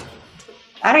extinguisher.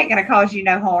 That ain't going to cause you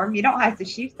no harm. You don't have to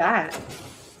shoot that.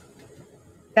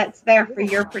 That's there for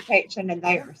your protection and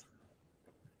theirs.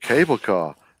 Cable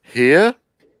car. Here?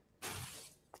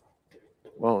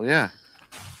 Well, yeah.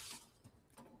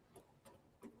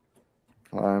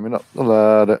 Climbing up the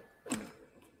ladder.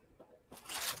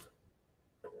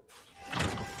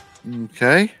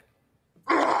 Okay.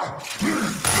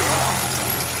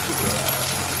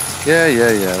 Yeah,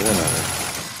 whatever.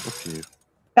 Fuck you.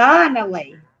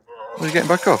 Finally. Are you getting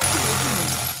back up?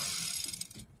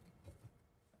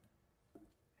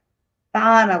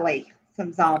 Finally.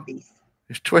 Some zombies.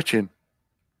 It's twitching.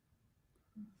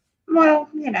 Well,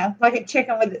 you know, like a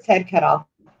chicken with its head cut off.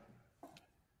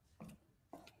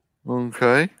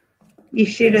 Okay. You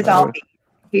shoot a zombie.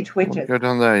 He twitches. Go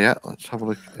down there, yeah. Let's have a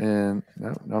look in.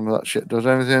 No, none of that shit does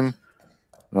anything.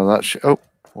 None of that shit. Oh,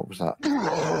 what was that?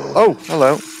 Oh,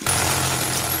 hello.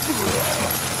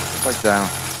 Back down,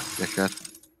 dickhead.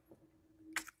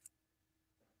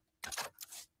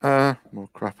 More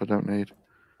crap I don't need.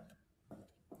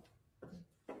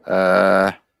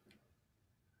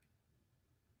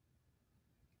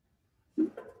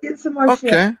 Get some more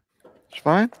shit. Okay. It's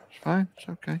fine. It's fine. It's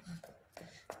okay.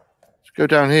 Let's go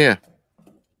down here.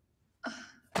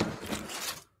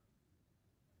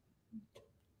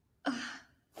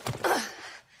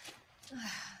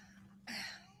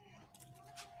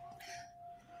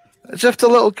 As if the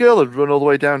little girl had run all the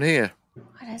way down here.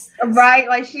 What is this? Right,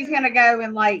 like she's gonna go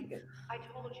and like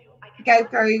go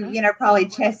through, you know, probably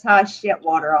chest high shit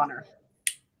water on her.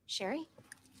 Sherry?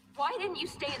 Why didn't you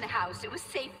stay in the house? It was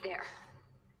safe there.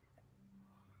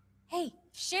 Hey,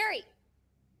 Sherry.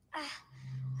 I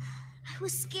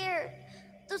was scared.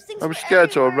 Those things I were was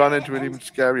scared, so I ran everywhere, into an and even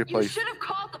scarier You place. should have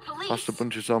called the police. Past a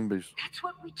bunch of zombies. That's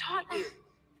what we taught you.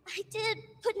 I did,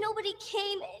 but nobody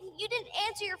came, and you didn't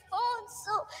answer your phone,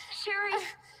 so... Sherry,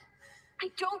 I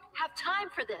don't have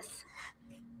time for this.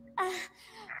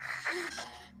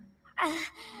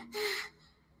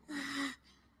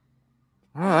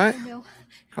 All right, No.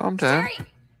 calm down.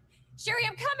 Sherry,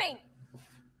 I'm coming.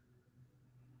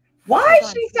 Why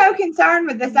is she so concerned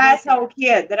with this asshole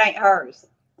kid that ain't hers?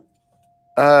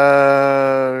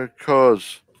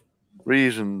 Cause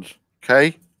reasons.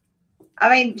 Okay. I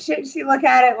mean, shouldn't she look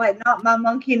at it like not my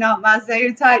monkey, not my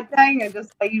zoo type thing, and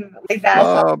just leave that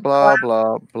Blah asshole blah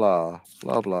alone? blah blah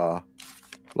blah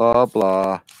blah blah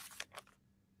blah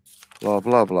blah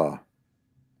blah blah.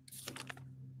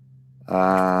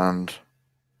 And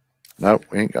nope,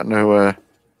 we ain't got no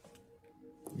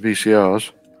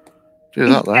VCRs. Do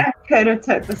that though. Yeah, could have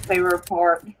took the sewer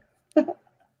apart.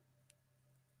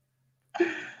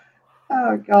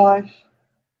 Oh gosh.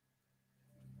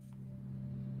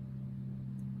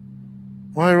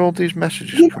 Why are all these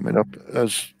messages coming up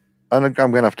as? And I'm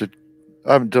gonna have to.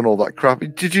 I haven't done all that crap.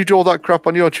 Did you do all that crap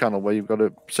on your channel where you've got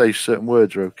to say certain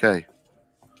words are okay?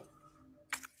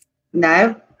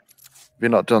 No, Have you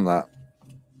not done that?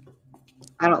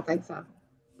 I don't think so.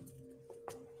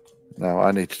 No,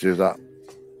 I need to do that.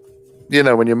 You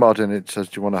know, when you're modding, it says,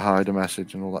 do you want to hide a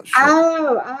message and all that shit.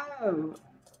 Oh.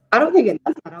 I don't think it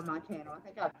does that on my channel. I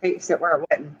think I fixed it where it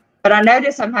wouldn't. But I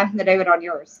noticed I'm having to do it on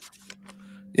yours.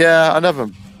 Yeah, I never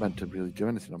meant to really do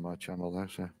anything on my channel, though,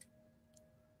 so.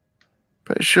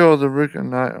 Pretty sure the Rook and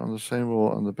Knight are on the same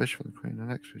wall and the Bishop and the Queen are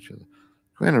next to each other.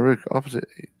 Queen and Rook are opposite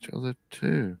each other,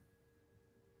 too.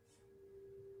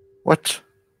 What?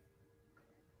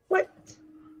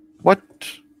 What?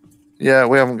 Yeah,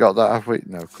 we haven't got that, have we?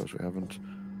 No, of course we haven't.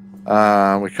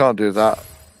 We can't do that.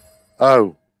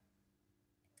 Oh.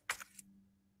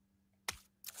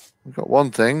 We've got one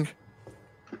thing.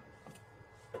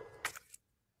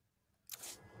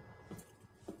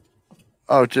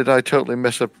 Oh, did I totally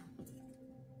miss a... The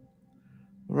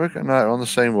Rook and Knight are on the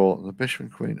same wall. The Bishop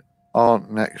and Queen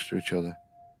aren't next to each other.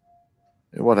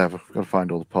 Yeah, whatever. We've got to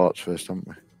find all the parts first, haven't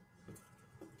we?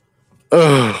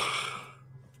 Ugh.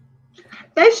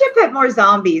 They should put more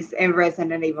zombies in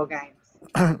Resident Evil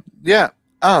games. Yeah,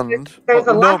 and... There's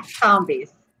a lot of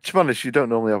zombies. To be honest, you don't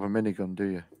normally have a minigun, do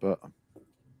you? But...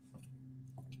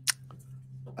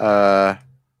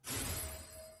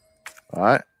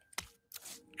 Right.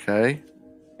 Okay.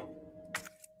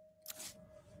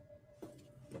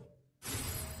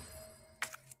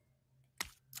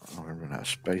 I'm going to run out of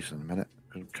space in a minute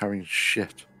because I'm carrying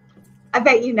shit. I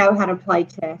bet you know how to play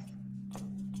chess.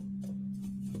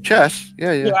 Chess?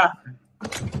 Yeah. Yeah.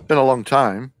 Been a long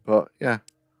time, but yeah.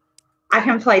 I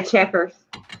can play checkers.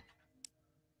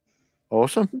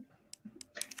 Awesome.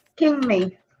 King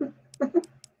me.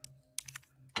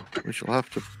 We shall have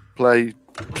to play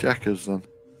checkers then.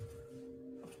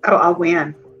 Oh, I'll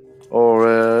win.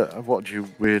 Or what do you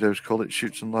weirdos call it?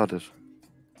 Shoots and ladders.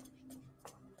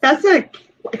 That's like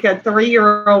a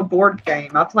 3-year-old board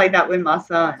game. I played that with my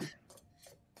son.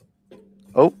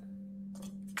 Oh.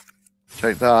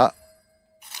 Take that.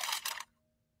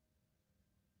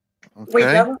 Okay. We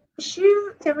don't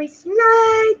shoot and we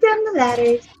slide down the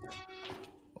ladders.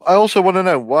 I also want to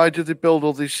know, why did they build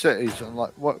all these cities, and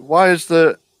like why is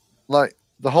the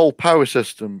whole power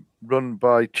system run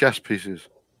by chess pieces?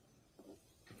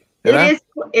 It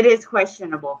is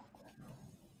questionable.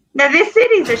 Now this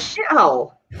city's a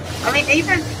shithole. I mean,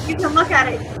 even you can look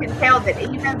at it, you can tell that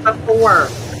even before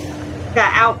the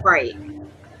outbreak,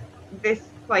 this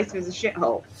place was a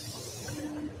shithole.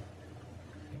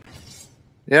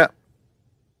 Yeah.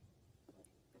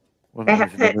 They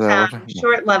have put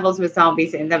short levels with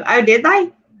zombies in them. Oh, did they?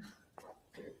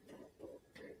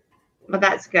 Well,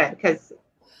 that's good because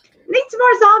needs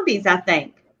more zombies, I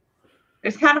think.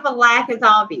 There's kind of a lack of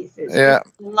zombies. It's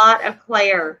just a lot of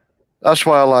Claire. That's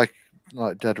why I like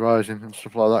Dead Rising and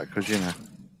stuff like that, because you know.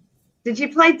 Did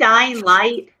you play Dying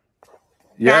Light?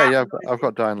 Yeah, I've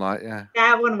got Dying Light. Yeah.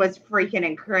 That one was freaking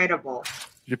incredible.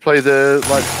 Did you play the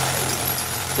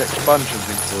expansion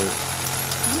thing for it?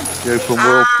 The open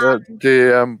world,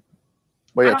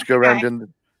 where you had to go around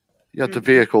in. You had the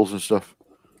vehicles and stuff.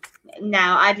 No,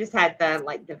 I just had the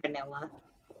vanilla,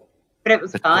 but it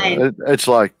was fun. It's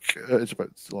about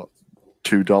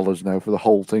 $2 now for the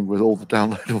whole thing with all the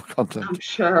downloadable content. I'm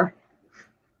sure.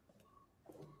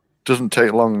 Doesn't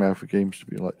take long now for games to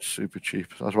be like super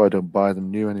cheap. That's why I don't buy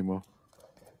them new anymore.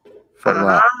 Fuck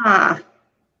that.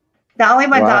 The only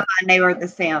ones Right. I knew are The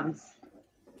Sims.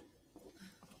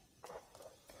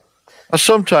 I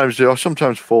sometimes do. I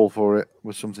sometimes fall for it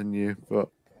with something new, but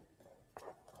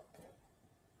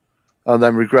and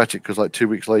then regret it because like 2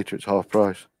 weeks later it's half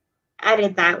price. I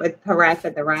did that with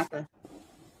Parappa the Rapper.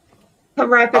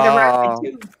 Parappa the Ah. Rapper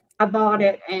 2. I bought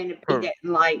it and beat it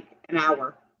in like an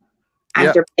hour Yeah.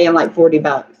 after paying like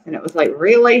 $40. And it was like,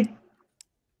 really?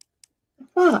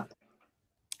 Fuck.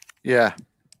 Yeah.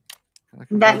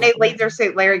 That new Leisure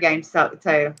Suit Larry game sucked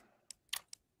too.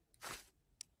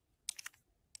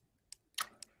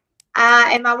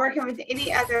 Am I working with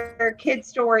any other kid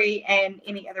story and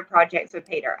any other projects with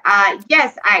Peter?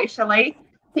 Yes, actually.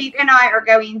 Pete and I are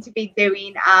going to be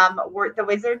doing The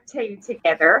Wizard 2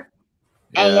 together.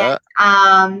 Yeah.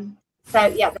 And so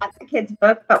yeah, that's a kid's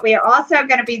book. But we are also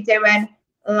going to be doing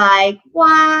like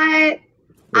what?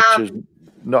 Which is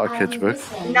not a kid's book.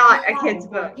 Not a kid's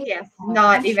book. Yes,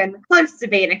 not even close to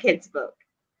being a kid's book.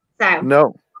 So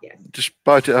no. Yes.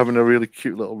 Despite it having a really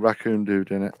cute little raccoon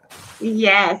dude in it.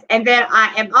 Yes. And then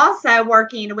I am also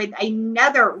working with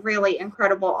another really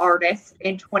incredible artist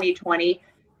in 2020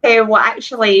 who will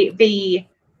actually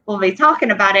we'll be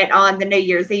talking about it on the New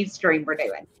Year's Eve stream we're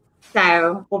doing.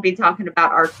 So we'll be talking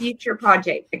about our future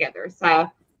project together.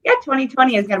 So yeah,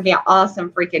 2020 is going to be an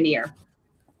awesome freaking year.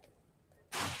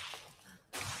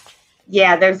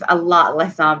 Yeah, there's a lot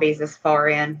less zombies this far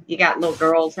in. You got little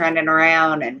girls running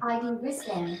around and ID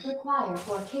wristband required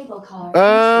for cable car.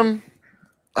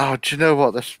 Oh, do you know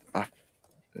what? It's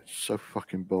so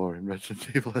fucking boring. Resident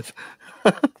Evil is.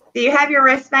 Do you have your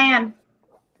wristband?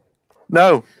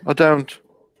 No, I don't.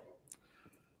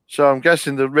 So I'm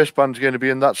guessing the wristband's going to be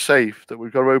in that safe that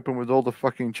we've got to open with all the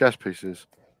fucking chess pieces.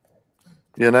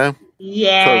 You know?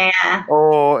 Yeah.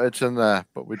 So, it's in there,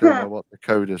 but we don't know what the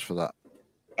code is for that.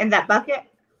 In that bucket?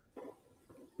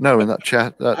 No, in that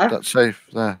chat, that safe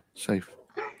there, safe.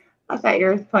 I thought you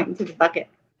were pointing to the bucket.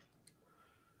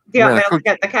 Do you want me to look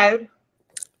at the code?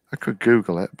 I could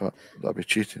Google it, but that'd be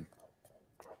cheating.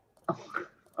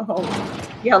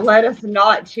 Oh, yeah, let us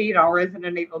not cheat on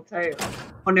Resident Evil 2.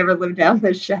 We'll never live down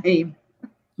this shame.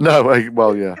 No,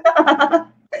 well, yeah.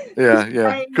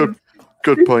 Yeah.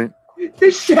 Good point.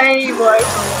 The shame was.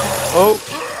 Oh,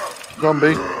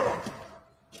 zombie.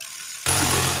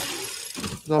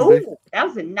 Oh, that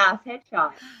was a nice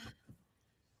headshot.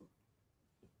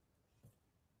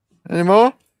 Any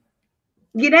more?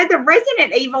 You know, the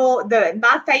Resident Evil,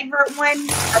 my favorite one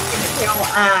up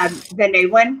until the new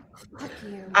one.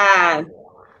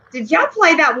 Did y'all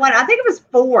play that one? I think it was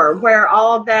 4, where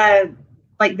all the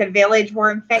village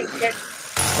were infected.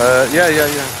 Yeah.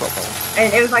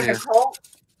 And it was like a cult.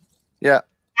 Yeah.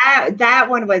 That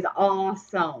one was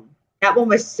awesome. That one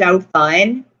was so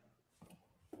fun.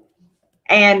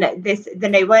 And the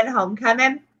new one,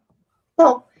 Homecoming.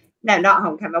 Well, no, not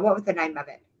Homecoming. What was the name of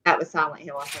it? That was Silent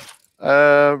Hill, I think.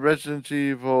 Resident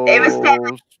Evil. It was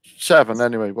 7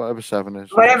 anyway. Whatever 7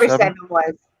 is. Whatever 7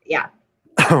 was. Yeah.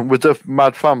 With the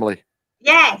Mad Family.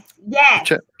 Yes.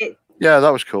 Yeah, that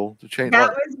was cool. The chain. That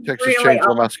was Texas really Chainsaw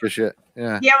awesome. Massacre shit.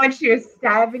 Yeah. Yeah, when she was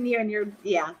stabbing you and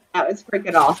that was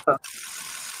freaking awesome.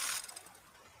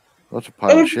 That's a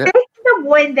pile of shit. Is this the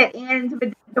one that ends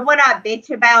with the one I bitch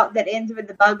about that ends with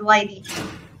the bug lady?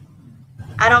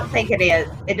 I don't think it is.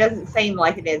 It doesn't seem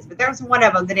like it is, but there's one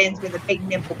of them that ends with a big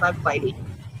nipple bug lady.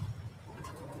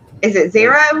 Is it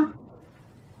 0?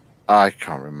 I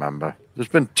can't remember. There's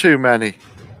been too many.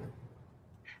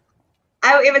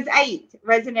 Oh, it was 8.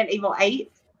 Resident Evil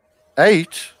 8.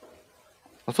 8?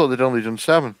 I thought they'd only done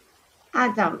 7.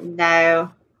 I don't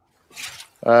know.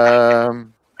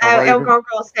 El Girl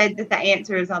said that the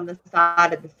answer is on the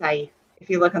side of the safe. If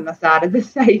you look on the side of the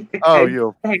safe. Oh,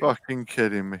 you're fucking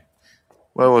kidding me.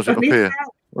 Where was it? Up here?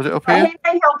 Was it up here? He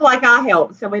may help like I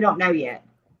help, so we don't know yet.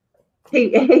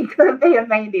 He could be a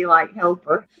Mandy like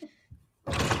helper.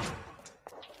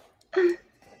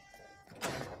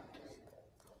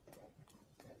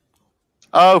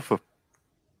 Oh, for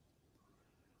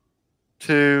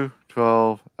 2,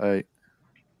 12, 8.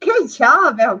 Good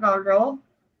job, Girl.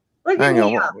 Look Hang at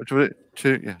on, you. what was it?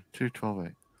 2, 12,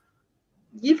 8.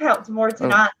 You've helped more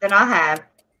tonight than I have.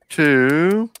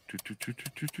 2.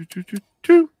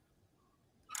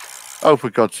 Oh, for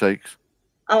God's sakes.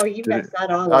 Oh, you messed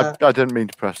that all up. I didn't mean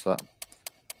to press that.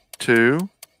 2.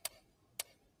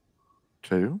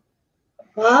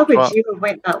 Why would you have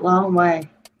went that long way?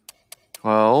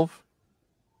 12.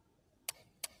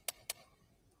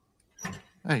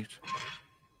 8.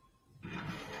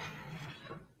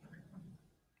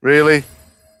 Really?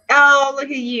 Oh, look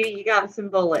at you. You got some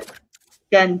bullets.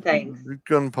 Gun things.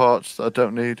 Gun parts that I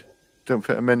don't need. Don't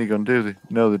fit a minigun, do they?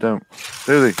 No, they don't.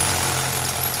 Do they?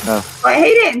 No. But he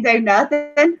didn't do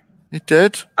nothing. He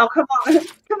did. Oh, come on.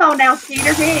 Come on now,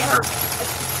 Skeeter. He ain't hurt.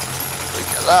 Look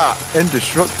at that.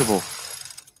 Indestructible.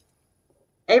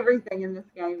 Everything in this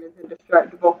game is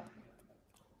indestructible.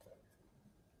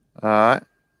 Alright.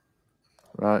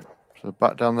 Right. So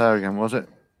back down there again, was it?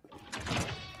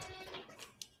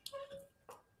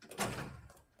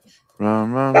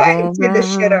 Run, run, Back run, to the run.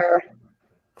 shitter.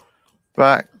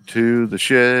 Back to the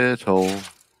shithole.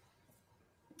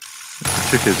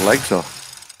 Took his legs off.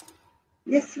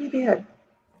 Yes, he did.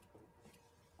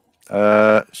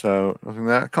 So nothing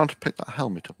there. I can't pick that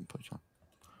helmet up and put it on.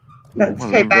 That's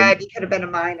Well, too bad. You could have been a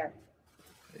miner.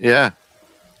 Yeah.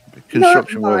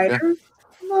 Construction Not worker.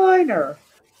 Miner.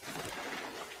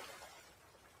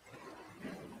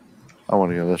 I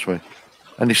want to go this way.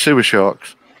 Any sewer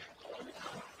sharks?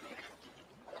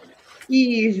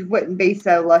 You wouldn't be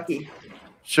so lucky.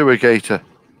 Sewer gator.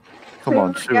 Come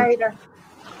on, Gator.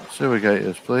 sewer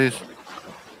gators, please.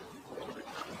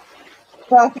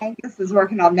 Well, Angus is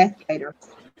working on meth gators.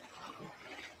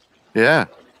 Yeah.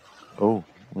 Oh,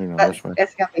 we know this way.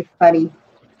 That's gonna be funny.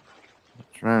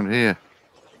 It's around here.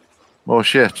 More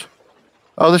shit.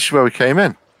 Oh, this is where we came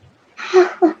in.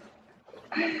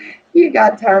 You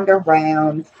got turned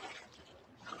around.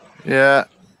 Yeah.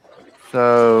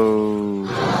 So.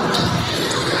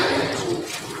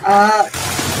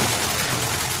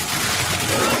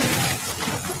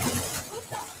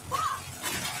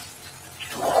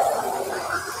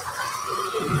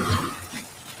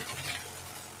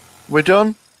 We're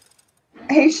done?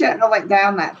 He shouldn't have went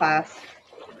down that fast.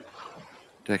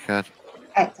 Dickhead.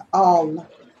 At all.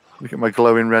 Look at my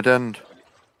glowing red end.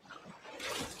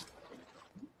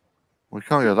 We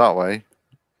can't go that way.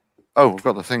 Oh, we've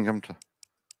got the thing, haven't we?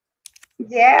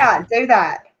 Yeah, do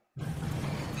that.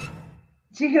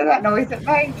 Did you hear that noise it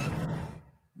made?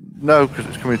 No, because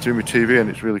it's coming through my TV and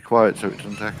it's really quiet, so it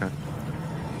doesn't echo.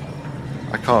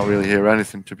 I can't really hear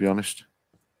anything, to be honest.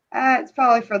 It's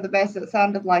probably for the best. It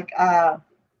sounded like I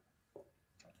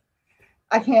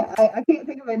can't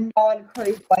think of a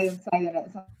non-crude way of saying it,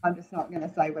 so I'm just not going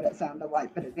to say what it sounded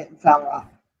like, but it didn't sound right.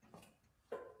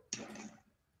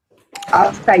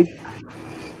 I'll say that.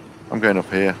 I'm going up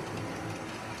here.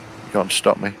 You can't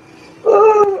stop me.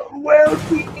 Oh, well,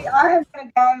 Kitty, I am going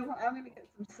to go. I'm going to get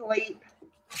some sleep.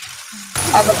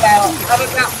 I'm about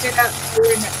been up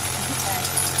doing it.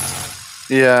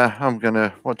 Yeah, I'm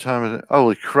gonna. What time is it?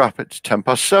 Holy crap! It's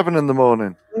 7:10 in the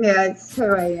morning. Yeah, it's 2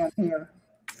 a.m. here.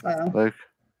 So. Luke,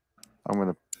 I'm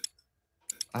gonna.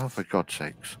 Oh, for God's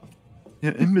sakes!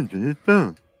 Yeah, inventory is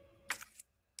boom.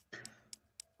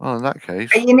 Well, in that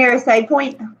case. Are you near a save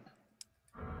point? Do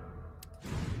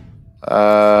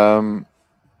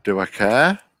I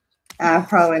care?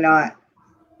 Probably not.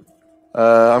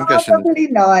 I'm guessing Probably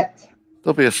not.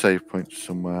 there'll be a save point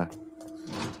somewhere.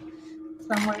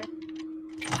 Somewhere.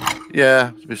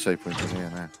 Yeah, there'll be a save point in here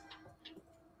now.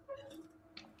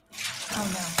 Oh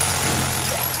no.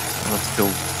 Let's kill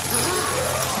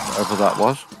whatever that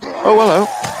was. Oh, hello.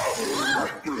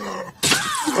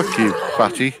 Fuck you,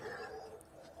 fatty.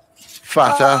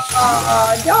 Fat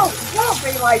ass. Don't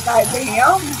be like that,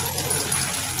 damn.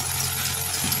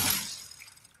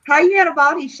 How you gonna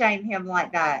body shame him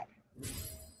like that?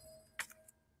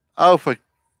 Oh, for.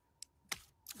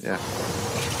 Yeah.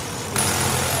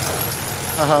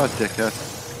 Haha, dickhead.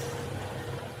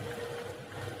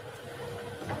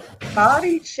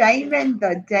 Body shaming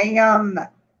the damn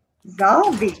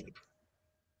zombie.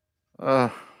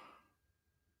 None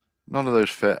of those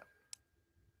fit.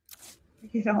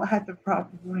 You don't have the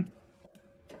proper one.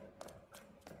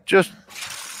 Just.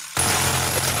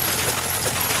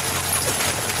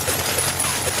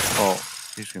 Oh,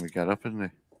 he's going to get up, isn't he?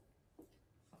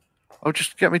 Oh,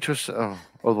 just get me to a. Oh,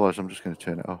 otherwise, I'm just going to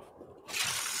turn it off.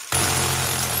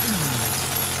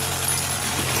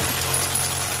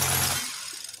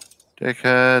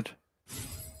 Dickhead.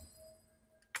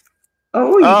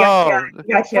 Oh, you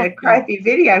got your crappy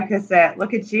video cassette.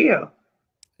 Look at you.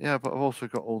 Yeah, but I've also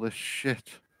got all this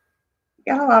shit.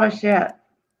 You got a lot of shit.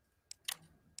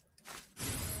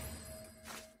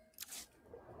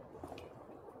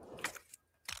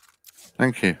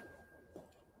 Thank you.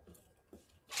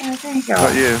 Oh, thank you.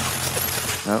 Got you.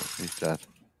 No, he's dead.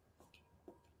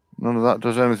 None of that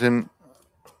does anything.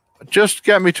 Just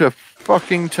get me to a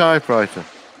fucking typewriter.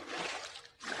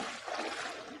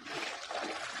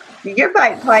 You're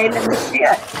back playing in the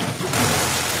shit.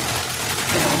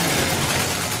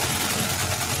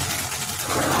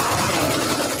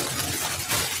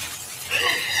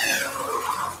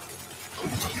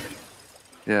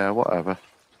 Yeah, whatever.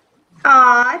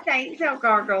 Aw, thanks, El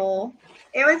Gargle.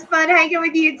 It was fun hanging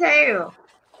with you too.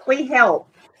 We help.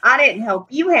 I didn't help.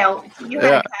 You helped. You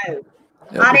had a code.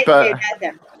 It'll I be didn't better. do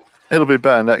nothing. It'll be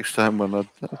better next time when I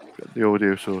get the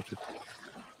audio sorted.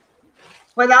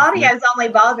 Well, the audio's only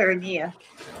bothering you.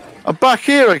 I'm back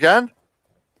here again.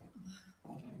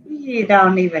 You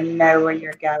don't even know where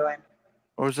you're going.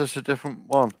 Or is this a different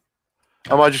one?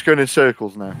 Am I just going in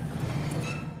circles now?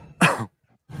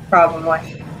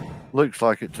 Probably. Looks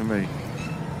like it to me.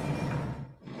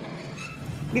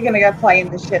 You're gonna go play in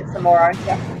the shit some more, aren't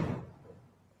you?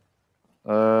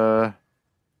 I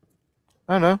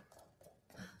don't know.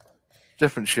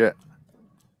 Different shit.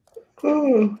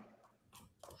 Ooh.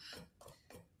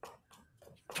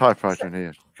 Typewriter in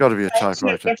here. Got to be a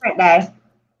typewriter. Different day.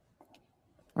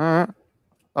 Alright.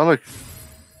 Oh, look.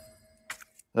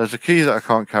 There's a key that I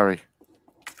can't carry.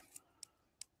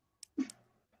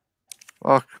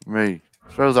 Fuck me.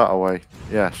 Throw that away.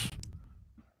 Yes.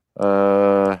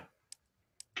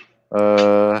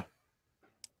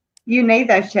 You need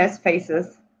those chest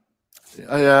pieces.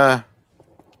 Yeah.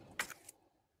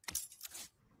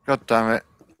 God damn it.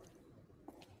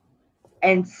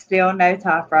 And still no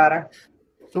typewriter.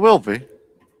 There will be.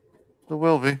 There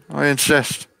will be. I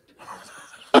insist.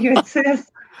 You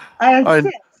insist. I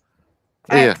insist.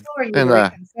 I Here, implore you in to there.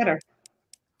 reconsider.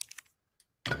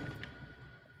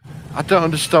 I don't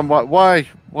understand why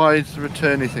is the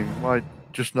returny thing? Why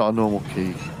just not a normal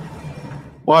key?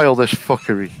 Why all this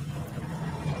fuckery?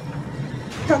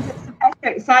 Because it's supposed to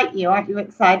excite you. Aren't you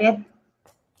excited?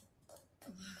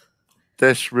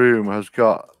 This room has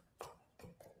got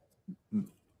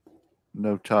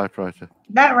no typewriter.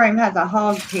 That room has a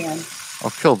hog pen.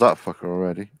 I've killed that fucker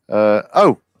already.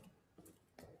 Oh!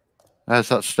 There's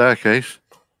that staircase.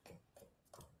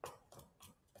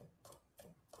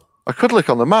 I could look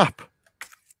on the map.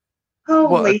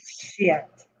 Holy shit.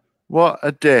 What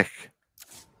a dick.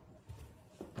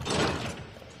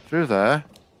 Through there.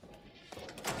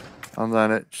 And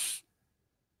then it's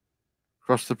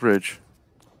across the bridge.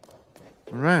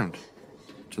 And round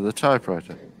to the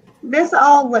typewriter. This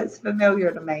all looks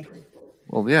familiar to me.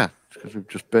 Well, yeah, because we've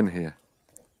just been here.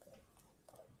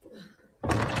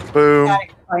 Boom. That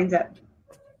explains it.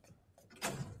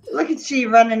 Look at you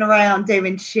running around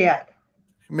doing shit.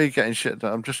 Me getting shit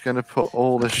done. I'm just going to put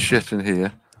all this shit in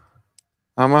here.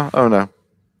 Am I? Oh, no.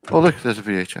 Oh, look, there's a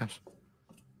VHS.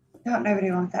 Don't nobody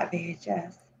want that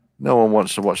VHS. No one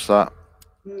wants to watch that.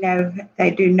 No,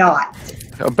 they do not.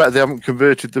 I bet they haven't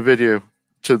converted the video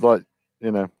to, like,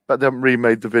 you know, bet they haven't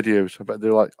remade the videos. I bet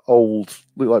they're, like, old,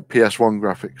 look like PS1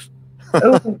 graphics.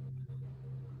 Ooh.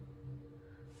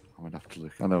 I'm going to have to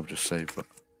look. I know I've just saved, but...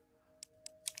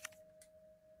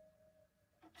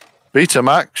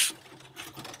 Betamax.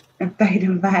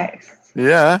 Betamax.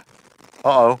 Yeah.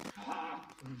 Uh-oh.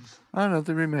 I know,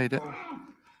 they remade it.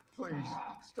 Please,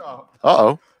 stop.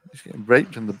 Uh-oh. He's getting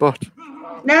raped in the butt.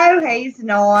 No, he's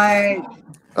not.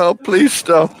 Oh, please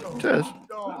stop. Tess.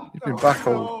 You've been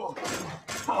backholed.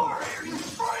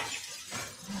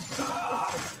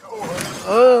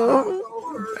 Oh,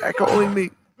 backholing me.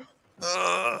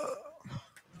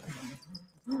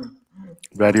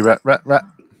 Ready, rat.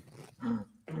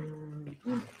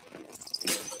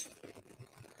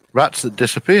 Rats that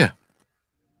disappear.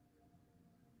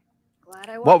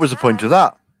 What was the point of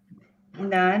that?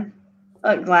 None.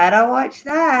 Look, glad I watched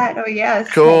that. Oh, yes.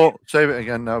 Cool. Save it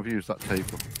again. Now I've used that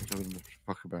table. So we don't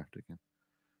fuck about it again.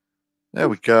 There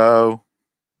we go.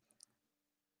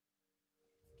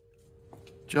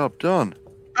 Job done.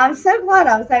 I'm so glad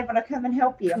I was able to come and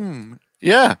help you.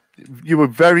 Yeah, you were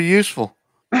very useful.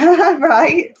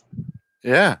 Right?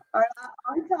 Yeah.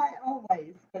 Aren't I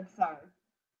always good, sir?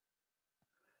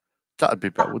 That'd be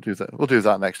better. We'll do that. We'll do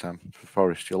that next time for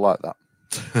Forest. You'll like that.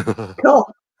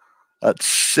 Cool. That's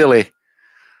silly.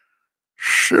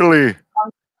 Silly.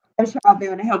 I'm sure I'll be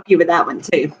able to help you with that one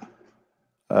too.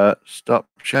 Stop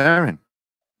sharing.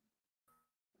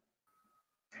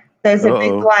 There's a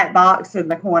big black box in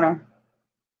the corner.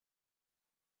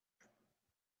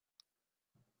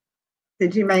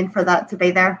 Did you mean for that to be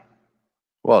there?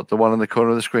 What, the one in the corner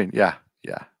of the screen? Yeah.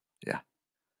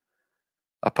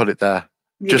 I put it there.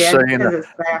 Just so you know.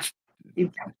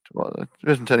 Well,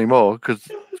 there isn't anymore because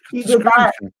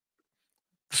the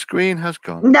screen has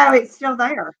gone. No, it's still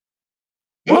there.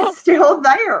 What? It's still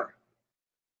there.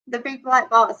 The big black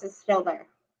box is still there.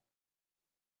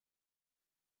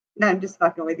 No, I'm just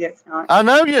fucking with you. It's not. I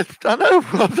know, yes. I know.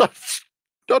 That's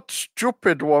not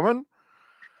stupid, woman.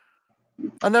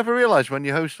 I never realised when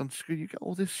you host on screen, you get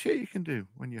all this shit you can do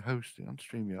when you host it on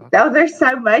StreamYard. No, there's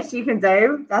so much you can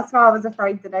do. That's why I was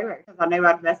afraid to do it, because I knew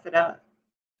I'd mess it up.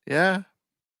 Yeah.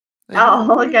 Oh,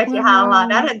 look at you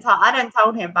highlight. I didn't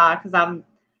told him bye because I'm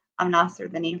nicer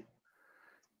than you.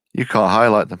 You can't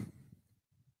highlight them.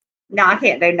 No, I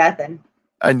can't do nothing.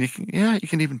 And you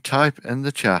can even type in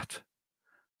the chat.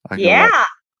 I go Yeah. like,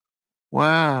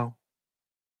 wow.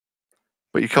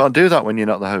 But you can't do that when you're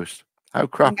not the host. How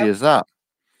crappy is that?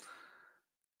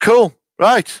 Cool.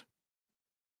 Right.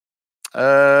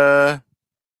 And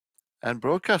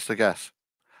broadcast, I guess.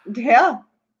 Yeah.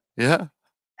 Yeah.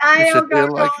 I You don't sit there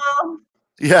go like, wrong.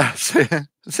 yeah, see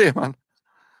you, man.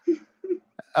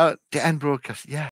 The end broadcast, yeah.